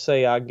four-wheeler. Let's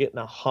say I'm getting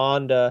a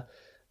Honda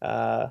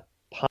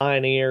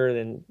Pioneer,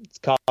 and it's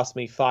cost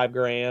me 5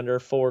 grand or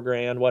 4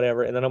 grand,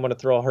 whatever. And then I'm going to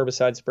throw a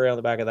herbicide spray on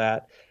the back of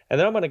that. And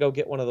then I'm going to go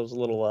get one of those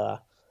little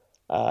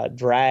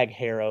drag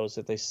harrows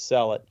that they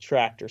sell at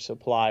Tractor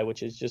Supply,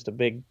 which is just a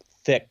big,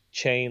 thick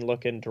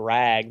chain-looking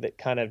drag that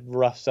kind of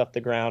roughs up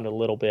the ground a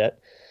little bit.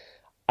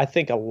 I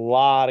think a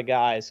lot of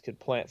guys could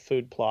plant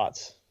food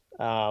plots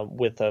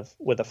with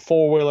a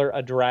four-wheeler,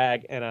 a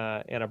drag, and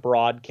a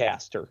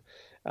broadcaster.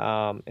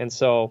 And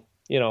so,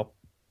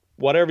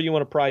 whatever you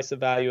want to price the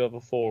value of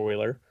a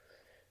four-wheeler,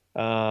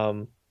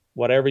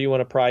 whatever you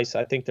want to price,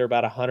 I think they're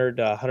about $100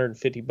 to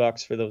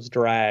 $150 for those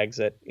drags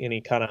at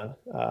any kind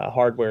of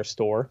hardware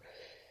store.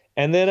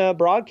 And then a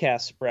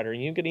broadcast spreader.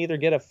 You can either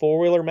get a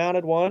four-wheeler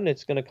mounted one,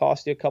 it's going to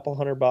cost you a couple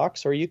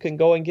 $100, or you can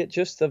go and get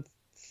just the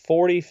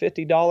 $40,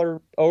 $50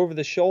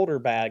 over-the-shoulder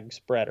bag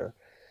spreader.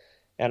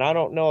 And I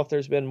don't know if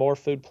there's been more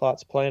food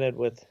plots planted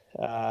with.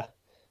 I'm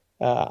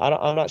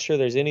not sure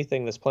there's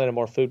anything that's planted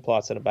more food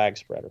plots than a bag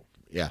spreader.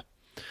 Yeah.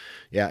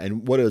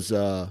 And what does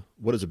a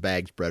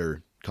bag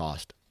spreader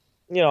cost?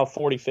 $40,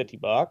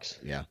 $50.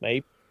 Yeah,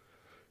 maybe.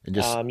 And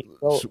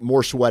just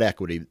more sweat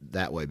equity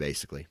that way,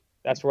 basically.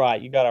 That's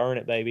right. You got to earn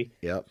it, baby.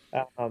 Yep.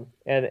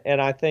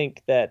 And I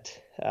think that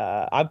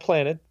I've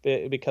planted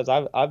because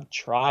I've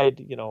tried.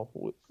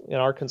 In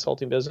our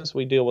consulting business,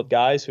 we deal with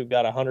guys who've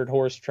got a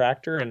 100-horse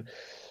tractor and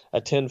a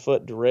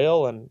 10-foot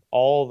drill and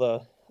all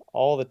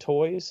the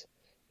toys,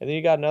 and then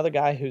you got another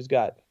guy who's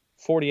got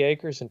 40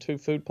 acres and 2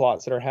 food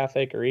plots that are half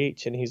acre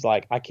each, and he's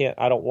like, I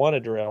don't want a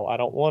drill, I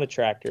don't want a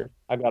tractor,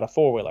 I've got a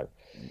four-wheeler.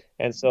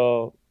 And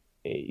so,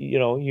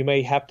 you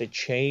may have to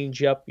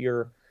change up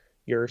your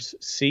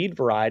seed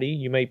variety.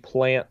 You may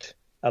plant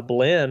a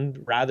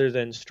blend rather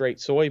than straight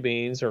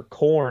soybeans or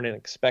corn and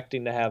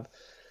expecting to have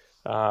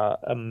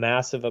a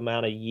massive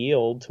amount of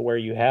yield to where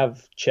you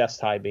have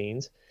chest-high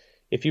beans.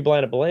 If you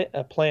plant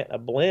a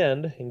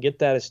blend and get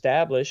that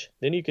established,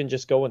 then you can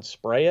just go and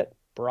spray it,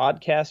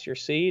 broadcast your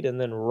seed,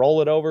 and then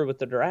roll it over with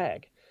the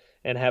drag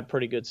and have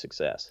pretty good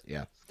success.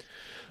 Yeah.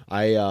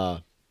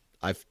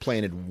 I've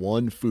planted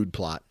one food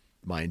plot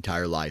my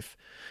entire life,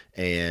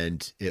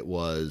 and it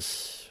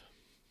was,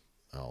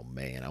 I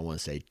want to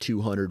say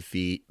 200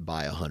 feet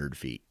by 100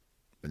 feet.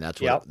 And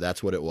that's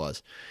what it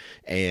was.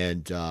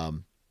 And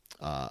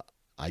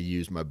I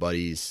used my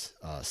buddy's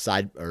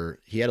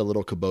he had a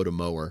little Kubota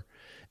mower,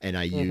 and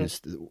I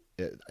used,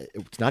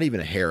 it's not even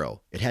a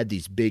harrow. It had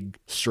these big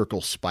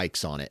circle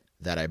spikes on it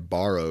that I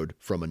borrowed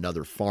from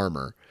another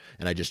farmer,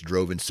 and I just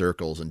drove in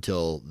circles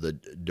until the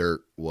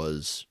dirt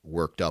was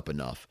worked up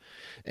enough.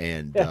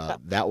 And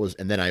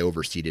and then I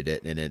overseeded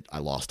it, and I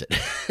lost it.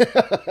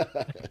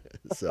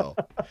 So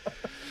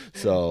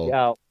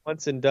yeah,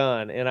 once and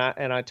done. And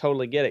I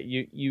totally get it.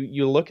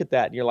 You look at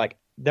that and you're like,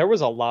 there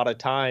was a lot of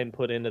time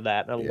put into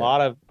that and a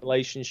lot of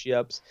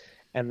relationships,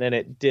 and then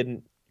it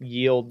didn't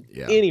yield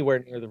anywhere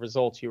near the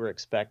results you were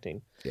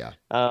expecting. Yeah.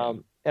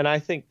 And I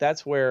think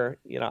that's where,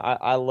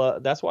 I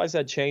love, that's why I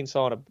said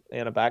chainsaw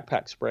and a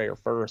backpack sprayer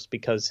first,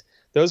 because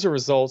those are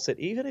results that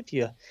even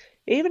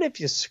if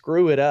you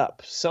screw it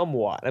up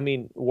somewhat, I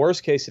mean,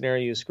 worst case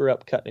scenario, you screw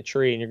up cutting a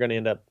tree and you're going to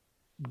end up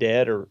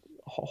dead or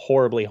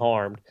horribly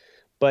harmed,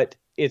 but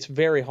it's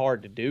very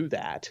hard to do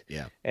that.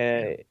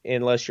 Yeah.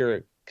 Unless you're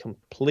a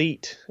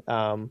complete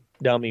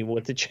dummy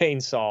with the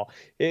chainsaw.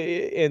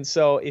 And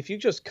so if you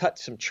just cut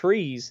some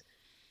trees,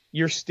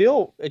 you're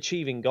still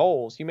achieving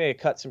goals. You may have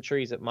cut some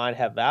trees that might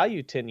have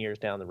value 10 years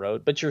down the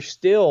road, but you're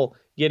still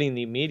getting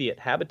the immediate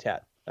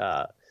habitat,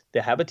 the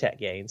habitat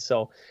gains.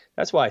 So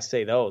that's why I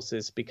say those,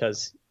 is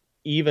because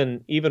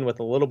even with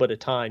a little bit of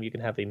time, you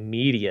can have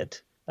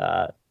immediate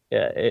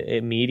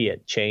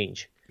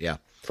change. Yeah.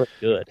 For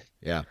good.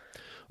 Yeah.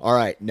 All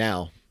right.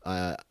 Now,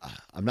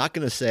 I'm not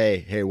going to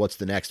say, hey, what's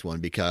the next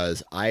one?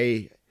 Because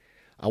I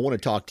want to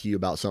talk to you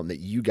about something that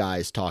you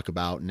guys talk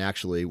about. And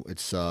actually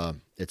it's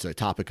a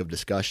topic of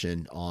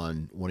discussion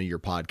on one of your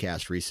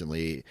podcasts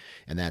recently.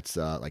 And that's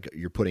like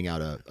you're putting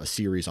out a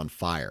series on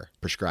fire,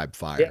 prescribed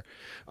fire. Yeah,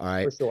 all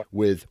right. for sure.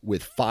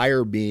 With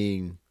fire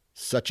being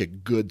such a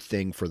good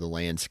thing for the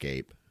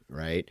landscape,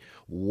 right?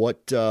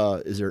 What,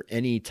 is there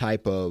any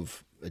type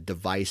of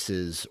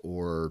devices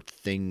or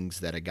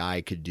things that a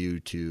guy could do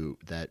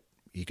that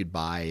he could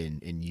buy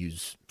and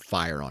use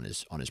fire on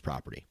his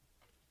property?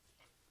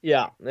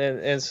 Yeah,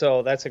 and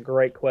so that's a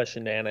great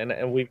question, Dan,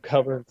 and we've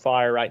covered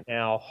fire right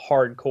now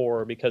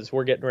hardcore because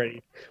we're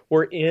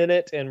in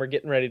it, and we're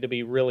getting ready to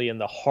be really in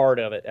the heart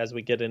of it as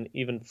we get in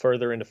even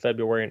further into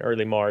February and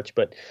early March.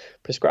 But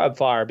prescribed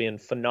fire being a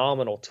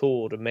phenomenal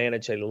tool to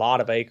manage a lot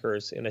of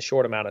acres in a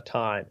short amount of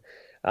time.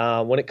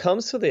 When it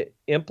comes to the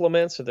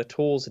implements or the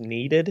tools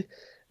needed,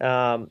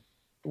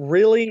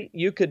 really,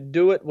 you could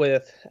do it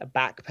with a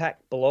backpack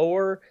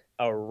blower,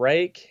 a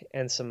rake,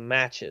 and some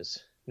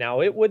matches.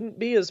 Now, it wouldn't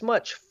be as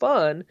much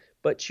fun,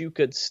 but you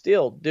could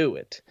still do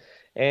it.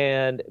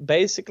 And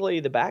basically,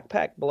 the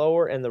backpack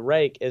blower and the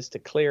rake is to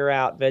clear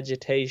out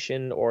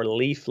vegetation or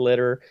leaf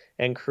litter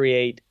and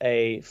create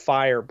a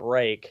fire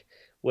break,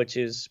 which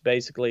is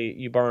basically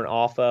you burn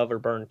off of or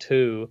burn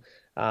to,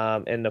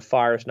 and the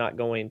fire is not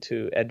going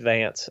to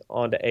advance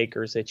onto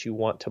acres that you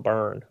want to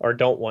burn or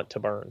don't want to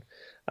burn.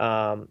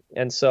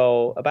 And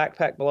so a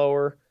backpack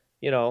blower,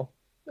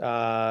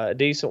 a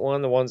decent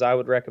one, the ones I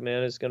would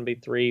recommend is going to be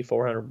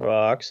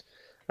 $300-$400.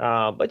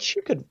 But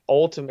you could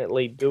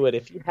ultimately do it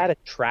if you had a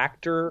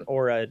tractor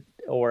or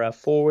a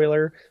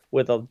four-wheeler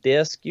with a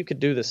disc. You could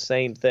do the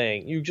same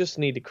thing. You just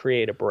need to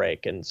create a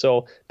break. And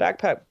so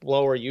backpack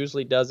blower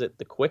usually does it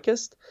the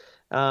quickest,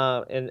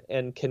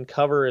 and can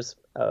cover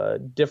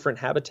different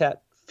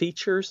habitat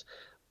features,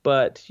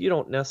 but you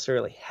don't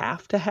necessarily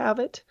have to have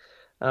it.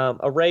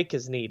 A rake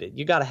is needed.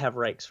 You got to have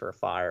rakes for a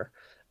fire.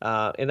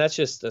 And that's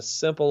just a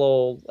simple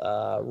old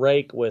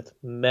rake with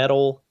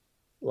metal,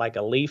 like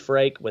a leaf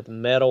rake with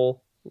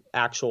metal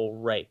actual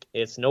rake.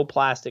 It's no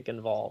plastic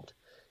involved.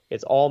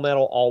 It's all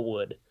metal, all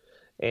wood.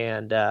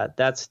 And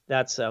that's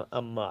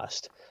a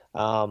must.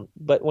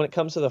 But when it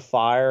comes to the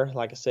fire,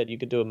 like I said, you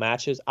could do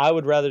matches. I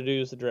would rather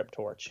use the drip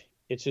torch.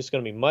 It's just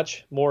going to be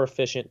much more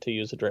efficient to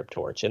use a drip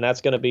torch. And that's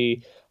going to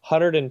be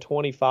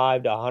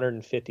 $125 to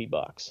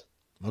 $150.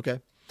 Okay.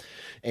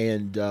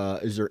 And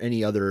is there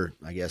any other,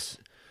 I guess,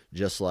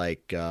 just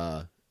like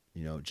a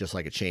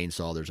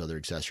chainsaw, there's other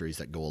accessories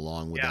that go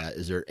along with that.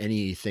 Is there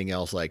anything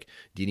else, like,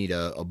 do you need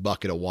a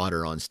bucket of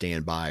water on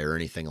standby or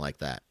anything like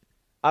that?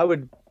 I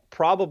would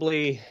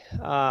probably,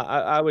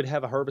 I would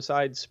have a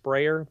herbicide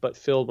sprayer, but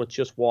filled with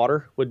just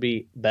water would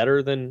be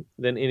better than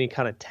any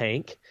kind of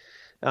tank,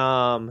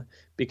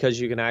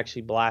 because you can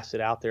actually blast it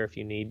out there if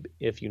you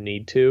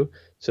need to.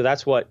 So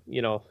that's what,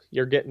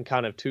 you're getting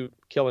kind of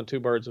killing two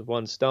birds with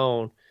one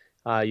stone.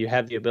 You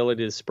have the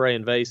ability to spray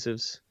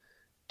invasives,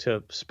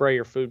 to spray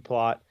your food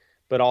plot,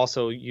 but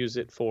also use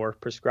it for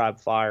prescribed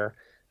fire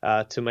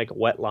to make a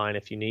wet line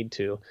if you need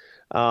to.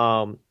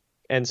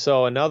 And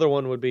so another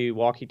one would be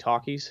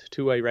walkie-talkies,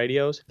 two-way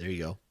radios. There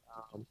you go.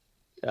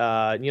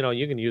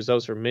 You can use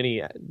those for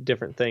many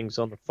different things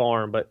on the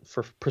farm, but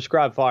for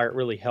prescribed fire, it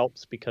really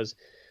helps because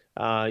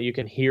you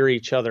can hear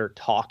each other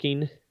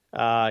talking.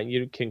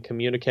 You can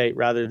communicate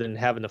rather than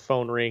having the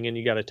phone ring and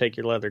you got to take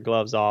your leather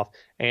gloves off,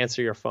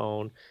 answer your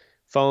phone.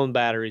 Phone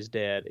battery's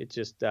dead. It's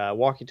just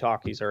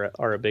walkie-talkies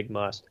are a big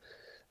must.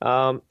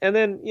 And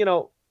then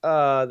the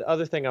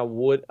other thing I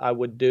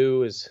would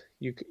do is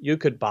you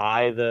could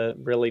buy the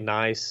really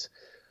nice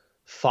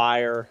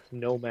fire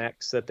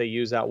Nomex that they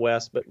use out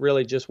west, but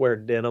really just wear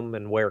denim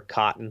and wear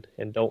cotton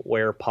and don't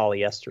wear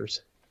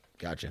polyesters.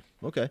 Gotcha.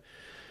 Okay.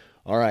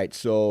 All right.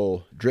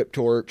 So drip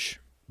torch,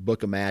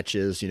 book of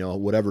matches,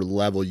 whatever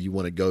level you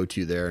want to go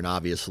to there. And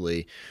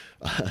obviously,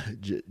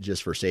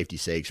 just for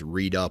safety's sakes,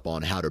 read up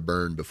on how to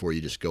burn before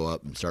you just go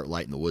up and start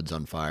lighting the woods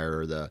on fire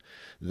or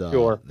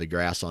the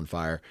grass on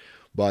fire.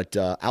 But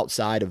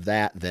outside of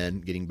that, then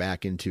getting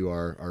back into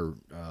our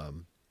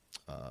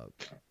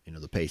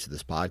the pace of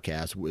this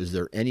podcast, is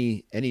there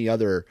any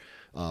other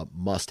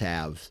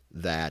must-haves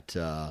that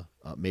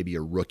maybe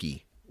a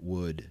rookie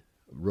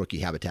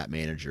habitat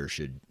manager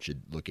should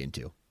look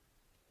into?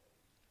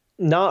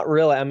 Not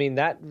really. I mean,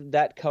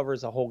 that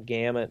covers a whole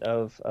gamut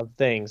of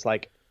things.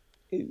 Like,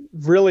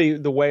 really,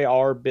 the way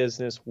our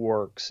business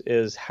works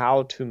is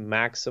how to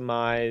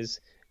maximize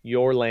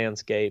your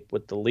landscape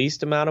with the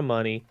least amount of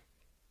money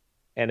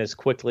and as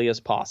quickly as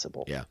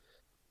possible. Yeah.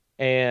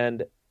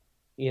 And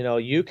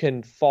you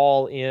can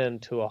fall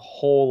into a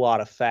whole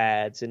lot of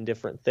fads and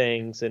different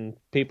things, and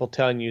people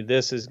telling you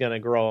this is going to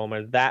grow them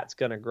or that's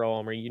going to grow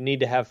them, or you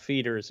need to have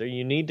feeders, or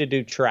you need to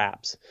do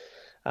traps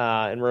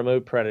and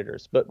remove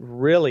predators. But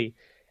really,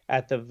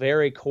 at the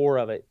very core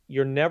of it,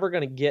 you're never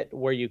going to get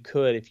where you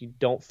could if you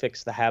don't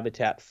fix the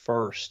habitat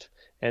first.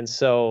 And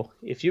so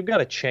if you've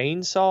got a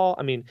chainsaw,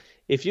 I mean,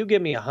 if you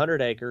give me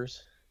 100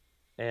 acres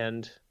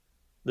and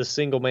the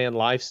single man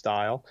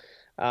lifestyle,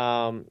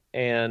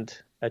 and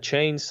a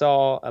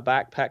chainsaw, a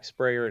backpack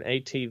sprayer, an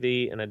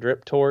ATV, and a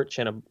drip torch,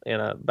 and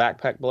a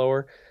backpack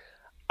blower,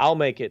 I'll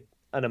make it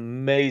an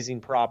amazing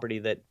property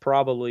that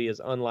probably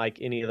is unlike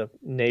any of the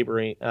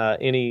neighboring,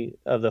 any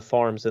of the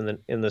farms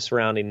in the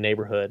surrounding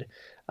neighborhood.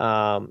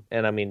 And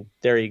I mean,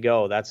 there you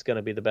go. That's going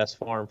to be the best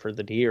farm for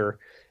the deer.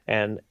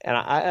 And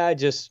I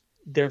just,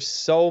 there's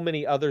so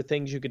many other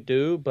things you could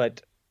do,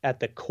 but at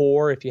the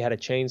core, if you had a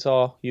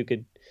chainsaw, you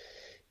could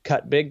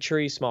cut big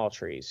trees, small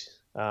trees.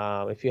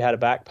 If you had a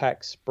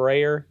backpack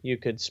sprayer, you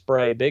could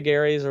spray big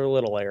areas or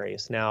little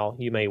areas. Now,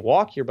 you may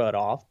walk your butt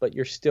off, but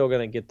you're still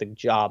going to get the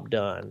job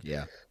done.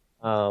 Yeah.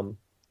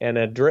 And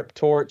a drip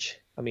torch,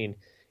 I mean,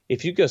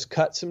 if you just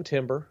cut some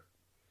timber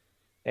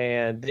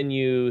and then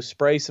you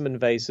spray some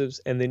invasives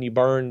and then you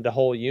burn the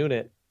whole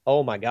unit,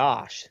 oh my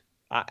gosh.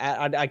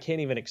 I can't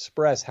even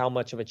express how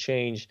much of a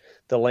change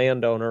the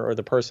landowner or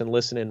the person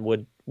listening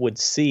would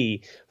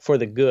see for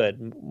the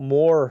good.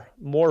 More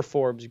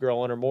forbs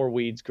growing, or more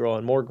weeds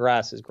growing, more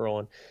grasses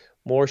growing,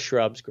 more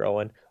shrubs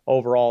growing.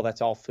 Overall,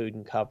 that's all food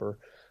and cover.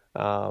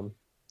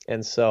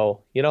 And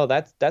so,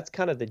 that's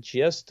kind of the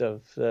gist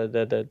of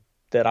that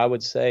I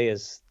would say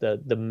is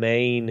the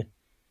main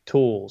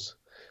tools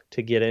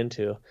to get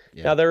into.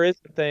 Yeah. Now, there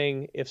is a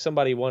thing, if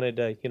somebody wanted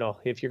to,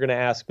 if you're going to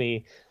ask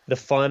me the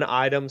fun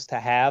items to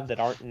have that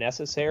aren't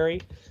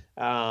necessary,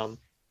 I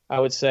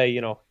would say,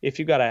 if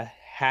you got a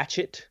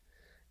hatchet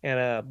and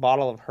a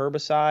bottle of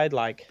herbicide,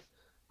 like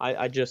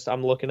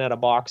I'm looking at a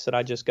box that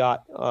I just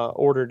got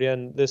ordered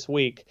in this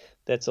week.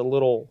 That's a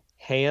little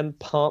hand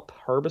pump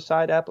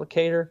herbicide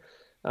applicator.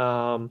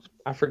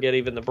 I forget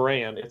even the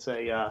brand. It's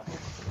a,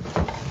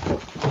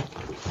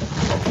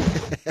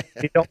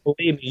 if you don't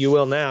believe me, you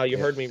will now. You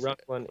heard me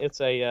rumbling. It's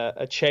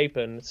a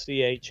Chapin,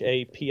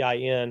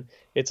 Chapin.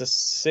 It's a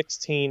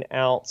 16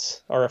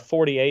 ounce or a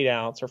 48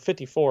 ounce or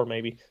 54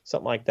 maybe,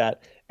 something like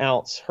that,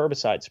 ounce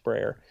herbicide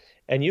sprayer.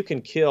 And you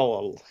can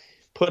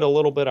put a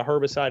little bit of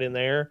herbicide in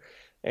there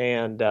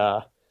and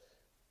a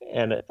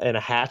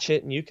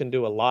hatchet, and you can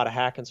do a lot of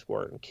hack and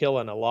squirt and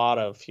killing a lot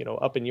of,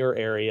 up in your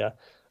area,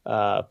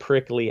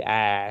 prickly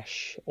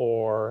ash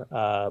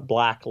or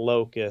black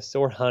locust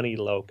or honey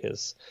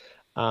locust.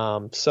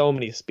 So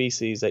many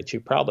species that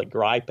you probably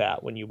gripe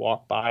at when you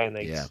walk by and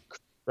they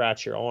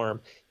scratch your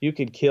arm. You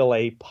could kill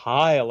a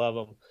pile of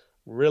them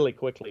really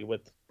quickly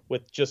with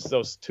just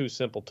those two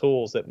simple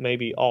tools that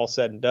maybe all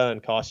said and done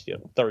cost you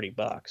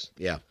 $30.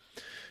 Yeah.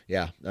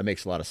 Yeah. That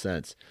makes a lot of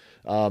sense.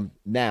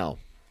 Now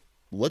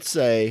let's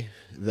say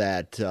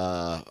that,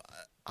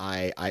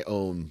 I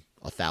own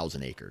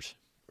 1,000 acres,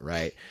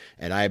 right?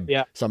 And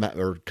I somehow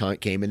or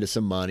came into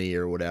some money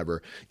or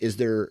whatever. Is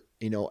there,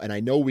 and I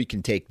know we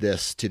can take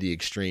this to the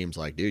extremes,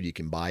 like, dude, you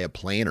can buy a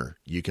planter,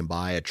 you can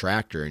buy a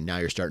tractor, and now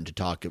you're starting to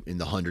talk in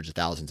the hundreds of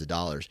thousands of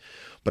dollars.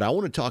 But I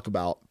want to talk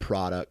about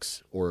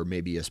products, or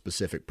maybe a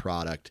specific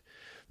product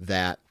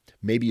that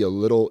maybe a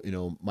little,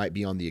 might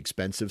be on the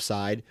expensive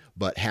side,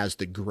 but has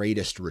the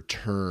greatest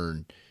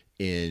return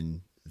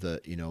in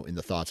the, in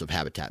the thoughts of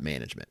habitat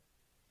management.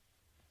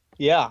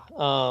 Yeah.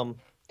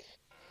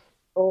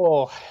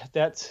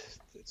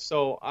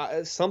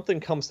 Something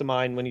comes to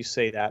mind when you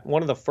say that.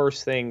 One of the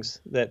first things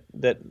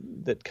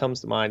that comes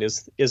to mind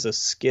is a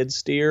skid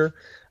steer,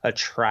 a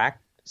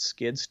track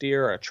skid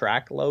steer, or a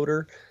track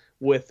loader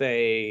with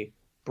a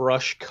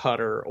brush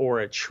cutter or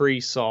a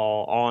tree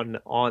saw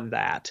on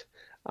that.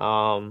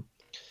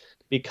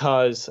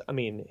 Because I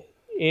mean,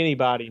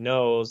 anybody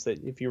knows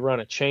that if you run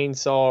a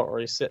chainsaw or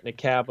you sit in a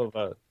cab of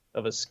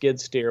a skid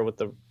steer with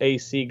the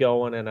AC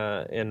going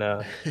and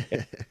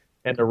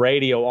the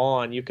radio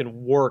on, you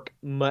can work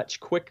much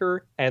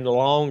quicker and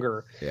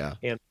longer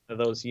in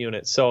those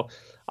units. So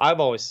I've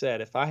always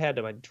said, if I had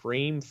my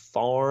dream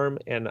farm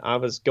and I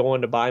was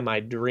going to buy my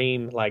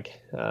dream,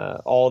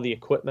 all the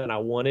equipment I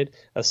wanted,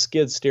 a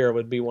skid steer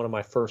would be one of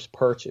my first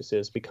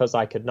purchases, because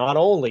I could not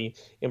only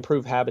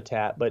improve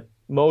habitat, but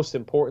most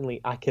importantly,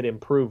 I could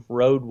improve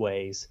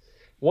roadways.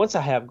 Once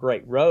I have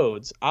great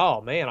roads, oh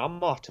man,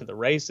 I'm off to the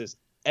races.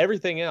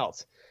 Everything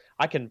else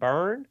I can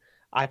burn,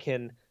 I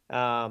can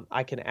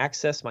I can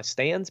access my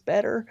stands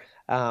better.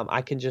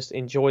 I can just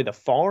enjoy the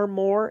farm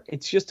more.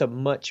 It's just a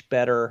much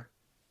better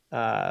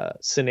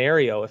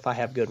scenario if I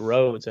have good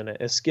roads, and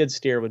a skid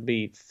steer would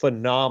be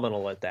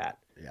phenomenal at that.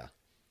 Yeah.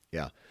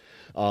 Yeah.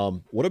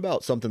 What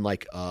about something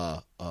like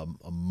a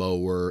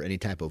mower, any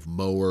type of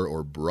mower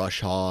or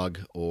brush hog,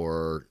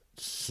 or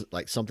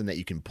like something that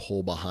you can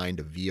pull behind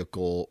a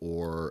vehicle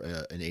or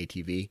an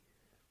ATV?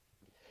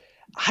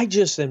 I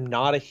just am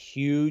not a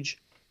huge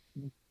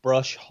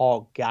brush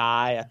hog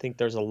guy. I think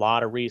there's a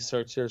lot of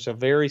research. There's a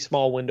very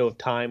small window of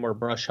time where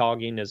brush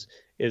hogging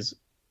is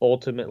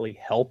ultimately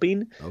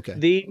helping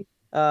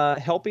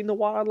helping the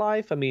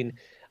wildlife. I mean,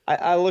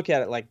 I look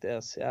at it like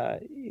this: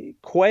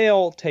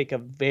 quail take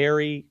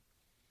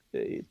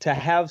to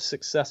have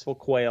successful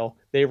quail,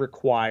 they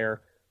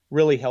require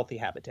really healthy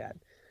habitat.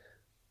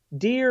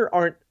 Deer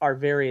are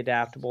very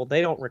adaptable.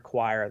 They don't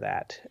require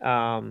that.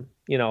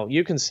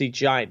 You can see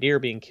giant deer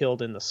being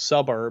killed in the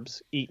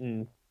suburbs,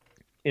 eating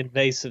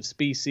invasive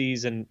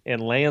species and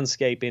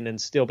landscaping,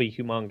 and still be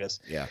humongous.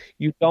 Yeah.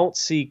 You don't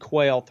see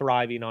quail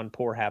thriving on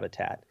poor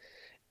habitat.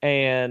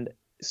 And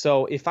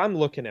so if I'm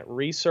looking at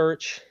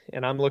research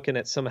and I'm looking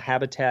at some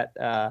habitat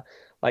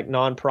like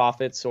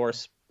nonprofits or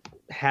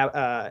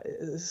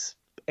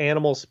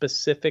animal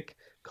specific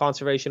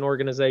conservation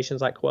organizations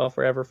like Quail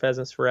Forever,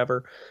 Pheasants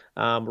Forever,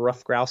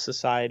 Ruffed Grouse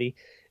Society,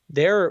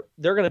 they're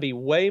going to be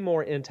way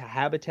more into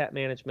habitat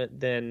management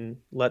than,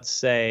 let's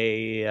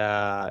say,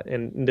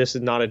 and this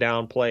is not a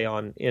downplay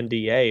on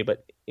NDA,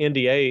 but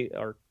NDA,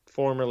 or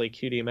formerly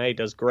QDMA,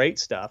 does great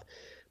stuff,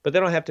 but they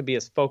don't have to be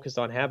as focused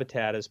on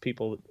habitat as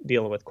people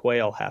dealing with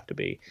quail have to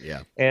be.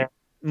 Yeah. And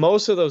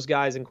most of those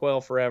guys in Quail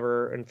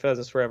Forever and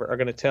Pheasants Forever are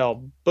going to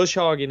tell bush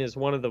hogging is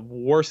one of the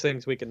worst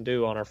things we can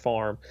do on our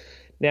farm.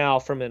 Now,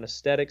 from an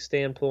aesthetic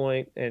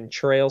standpoint and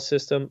trail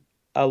system,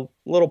 a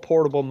little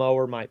portable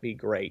mower might be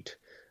great.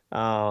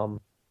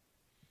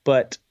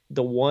 But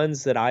the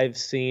ones that I've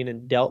seen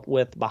and dealt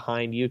with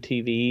behind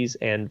UTVs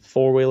and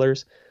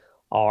four-wheelers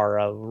are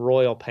a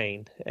royal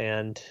pain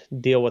and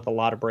deal with a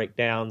lot of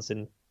breakdowns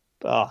and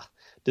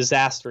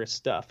disastrous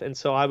stuff. And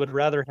so I would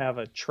rather have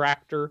a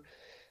tractor.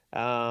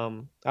 I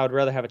would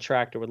rather have a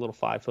tractor with a little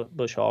 5-foot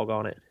bush hog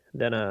on it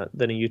than a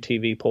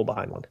UTV pull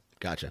behind one.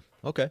 Gotcha.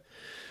 Okay.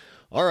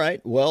 All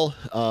right. Well,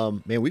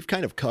 man, we've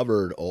kind of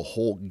covered a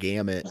whole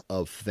gamut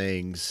of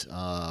things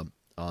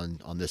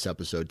on this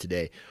episode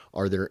today.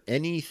 Are there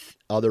any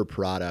other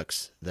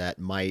products that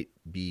might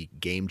be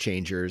game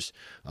changers,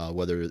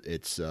 whether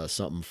it's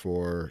something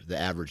for the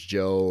average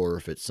Joe or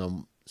if it's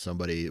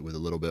somebody with a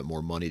little bit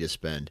more money to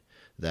spend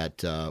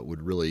that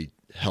would really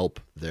help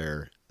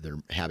their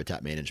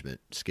habitat management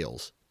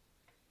skills?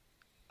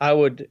 I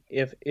would,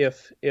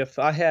 if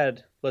I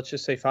had, let's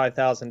just say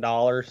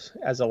 $5,000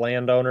 as a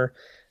landowner,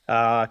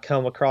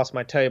 come across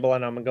my table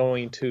and I'm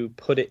going to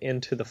put it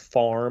into the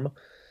farm.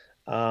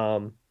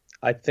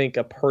 I think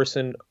a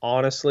person,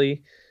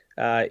 honestly,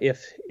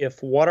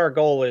 if what our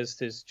goal is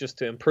just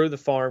to improve the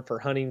farm for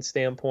hunting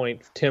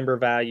standpoint, timber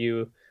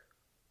value,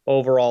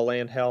 overall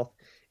land health,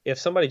 if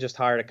somebody just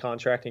hired a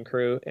contracting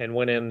crew and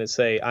went in and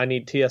say, I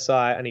need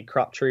TSI, I need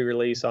crop tree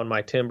release on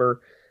my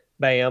timber,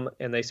 bam,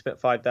 and they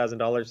spent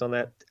 $5,000 on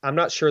that, I'm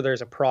not sure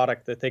there's a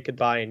product that they could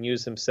buy and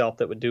use themselves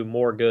that would do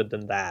more good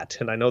than that.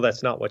 And I know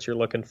that's not what you're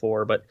looking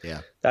for, but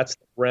yeah, that's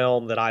the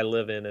realm that I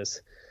live in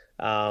is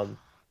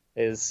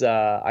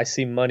I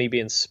see money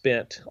being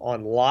spent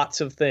on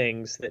lots of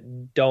things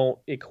that don't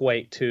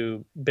equate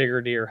to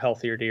bigger deer,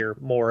 healthier deer,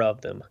 more of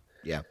them.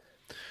 Yeah.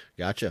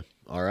 Gotcha.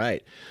 All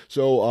right.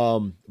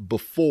 So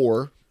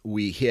before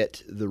we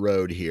hit the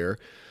road here,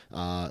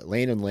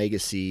 Land and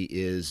Legacy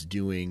is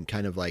doing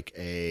kind of like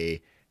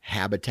a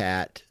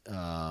habitat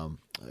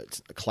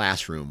it's a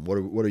classroom. What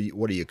are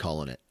you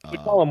calling it? We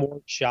call them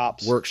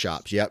workshops.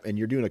 Workshops. Yep. And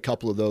you're doing a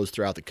couple of those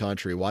throughout the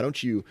country. Why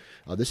don't you?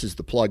 This is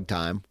the plug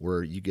time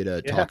where you get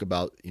to talk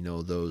about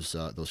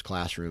those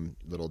classroom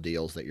little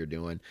deals that you're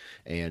doing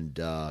and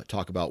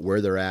talk about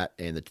where they're at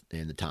and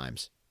the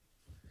times.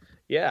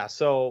 Yeah.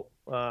 So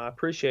I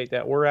appreciate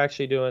that. We're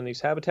actually doing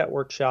these habitat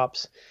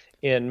workshops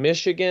in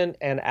Michigan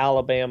and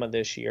Alabama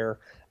this year.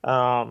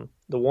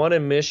 The one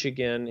in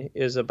Michigan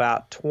is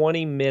about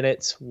 20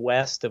 minutes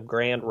west of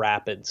Grand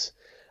Rapids.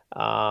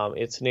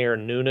 It's near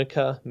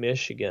Nunica,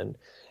 Michigan,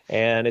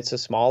 and it's a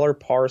smaller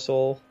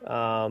parcel.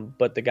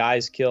 But the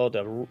guy's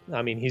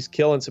he's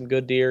killing some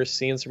good deer,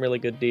 seeing some really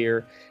good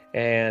deer,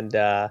 and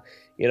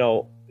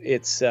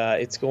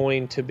it's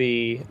going to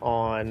be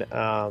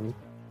on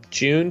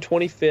June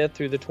 25th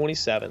through the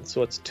 27th.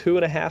 So it's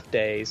 2.5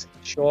 days.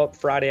 Show up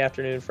Friday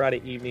afternoon,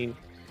 Friday evening,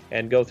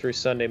 and go through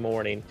Sunday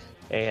morning.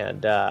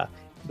 And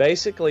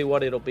basically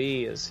what it'll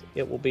be is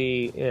it will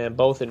be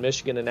both in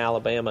Michigan and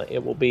Alabama.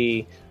 It will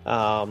be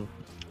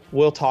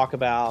we'll talk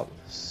about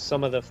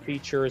some of the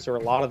features or a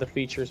lot of the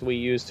features we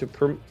use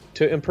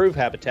to improve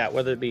habitat,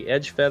 whether it be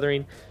edge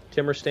feathering,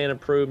 timber stand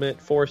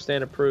improvement, forest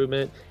stand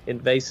improvement,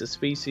 invasive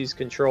species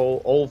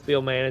control, old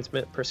field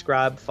management,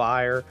 prescribed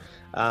fire,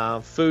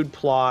 food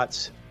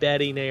plots,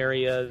 bedding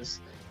areas,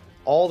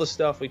 all the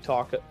stuff we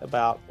talk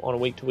about on a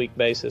week-to-week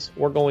basis,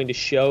 we're going to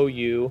show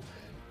you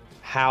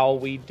how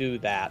we do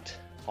that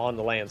on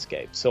the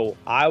landscape. So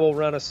I will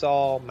run a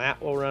saw,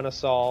 Matt will run a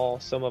saw,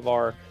 some of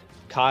our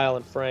Kyle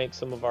and Frank,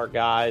 some of our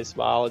guys,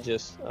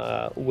 biologists,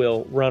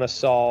 will run a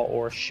saw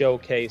or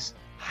showcase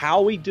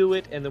how we do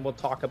it, and then we'll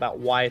talk about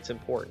why it's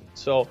important.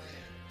 So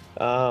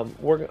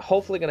we're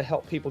hopefully going to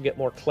help people get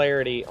more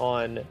clarity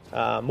on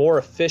more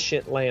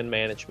efficient land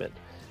management.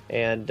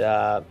 And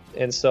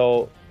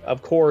so,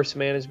 of course,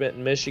 management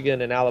in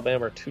Michigan and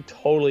Alabama are two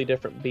totally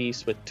different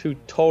beasts with two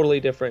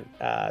totally different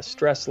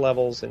stress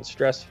levels and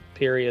stress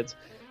periods.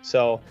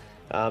 So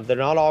they're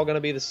not all going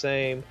to be the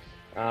same.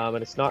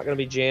 And it's not going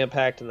to be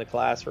jam-packed in the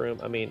classroom.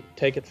 I mean,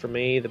 take it from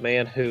me, the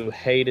man who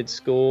hated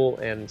school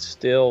and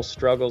still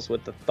struggles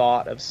with the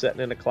thought of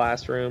sitting in a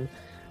classroom.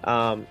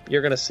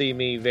 You're going to see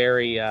me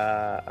very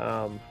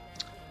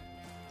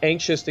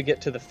anxious to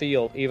get to the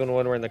field, even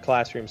when we're in the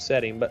classroom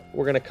setting. But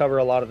we're going to cover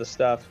a lot of the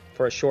stuff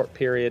for a short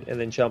period and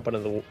then jump into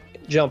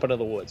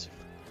the woods.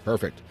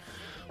 Perfect.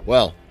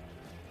 Well,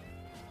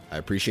 I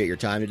appreciate your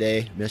time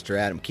today, Mr.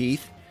 Adam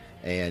Keith.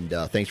 And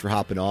thanks for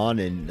hopping on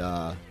and,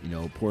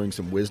 pouring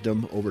some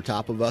wisdom over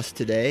top of us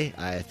today.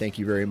 I thank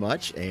you very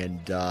much.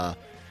 And,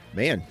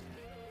 man,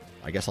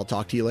 I guess I'll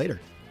talk to you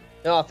later.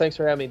 No, thanks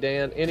for having me,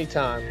 Dan.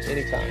 Anytime.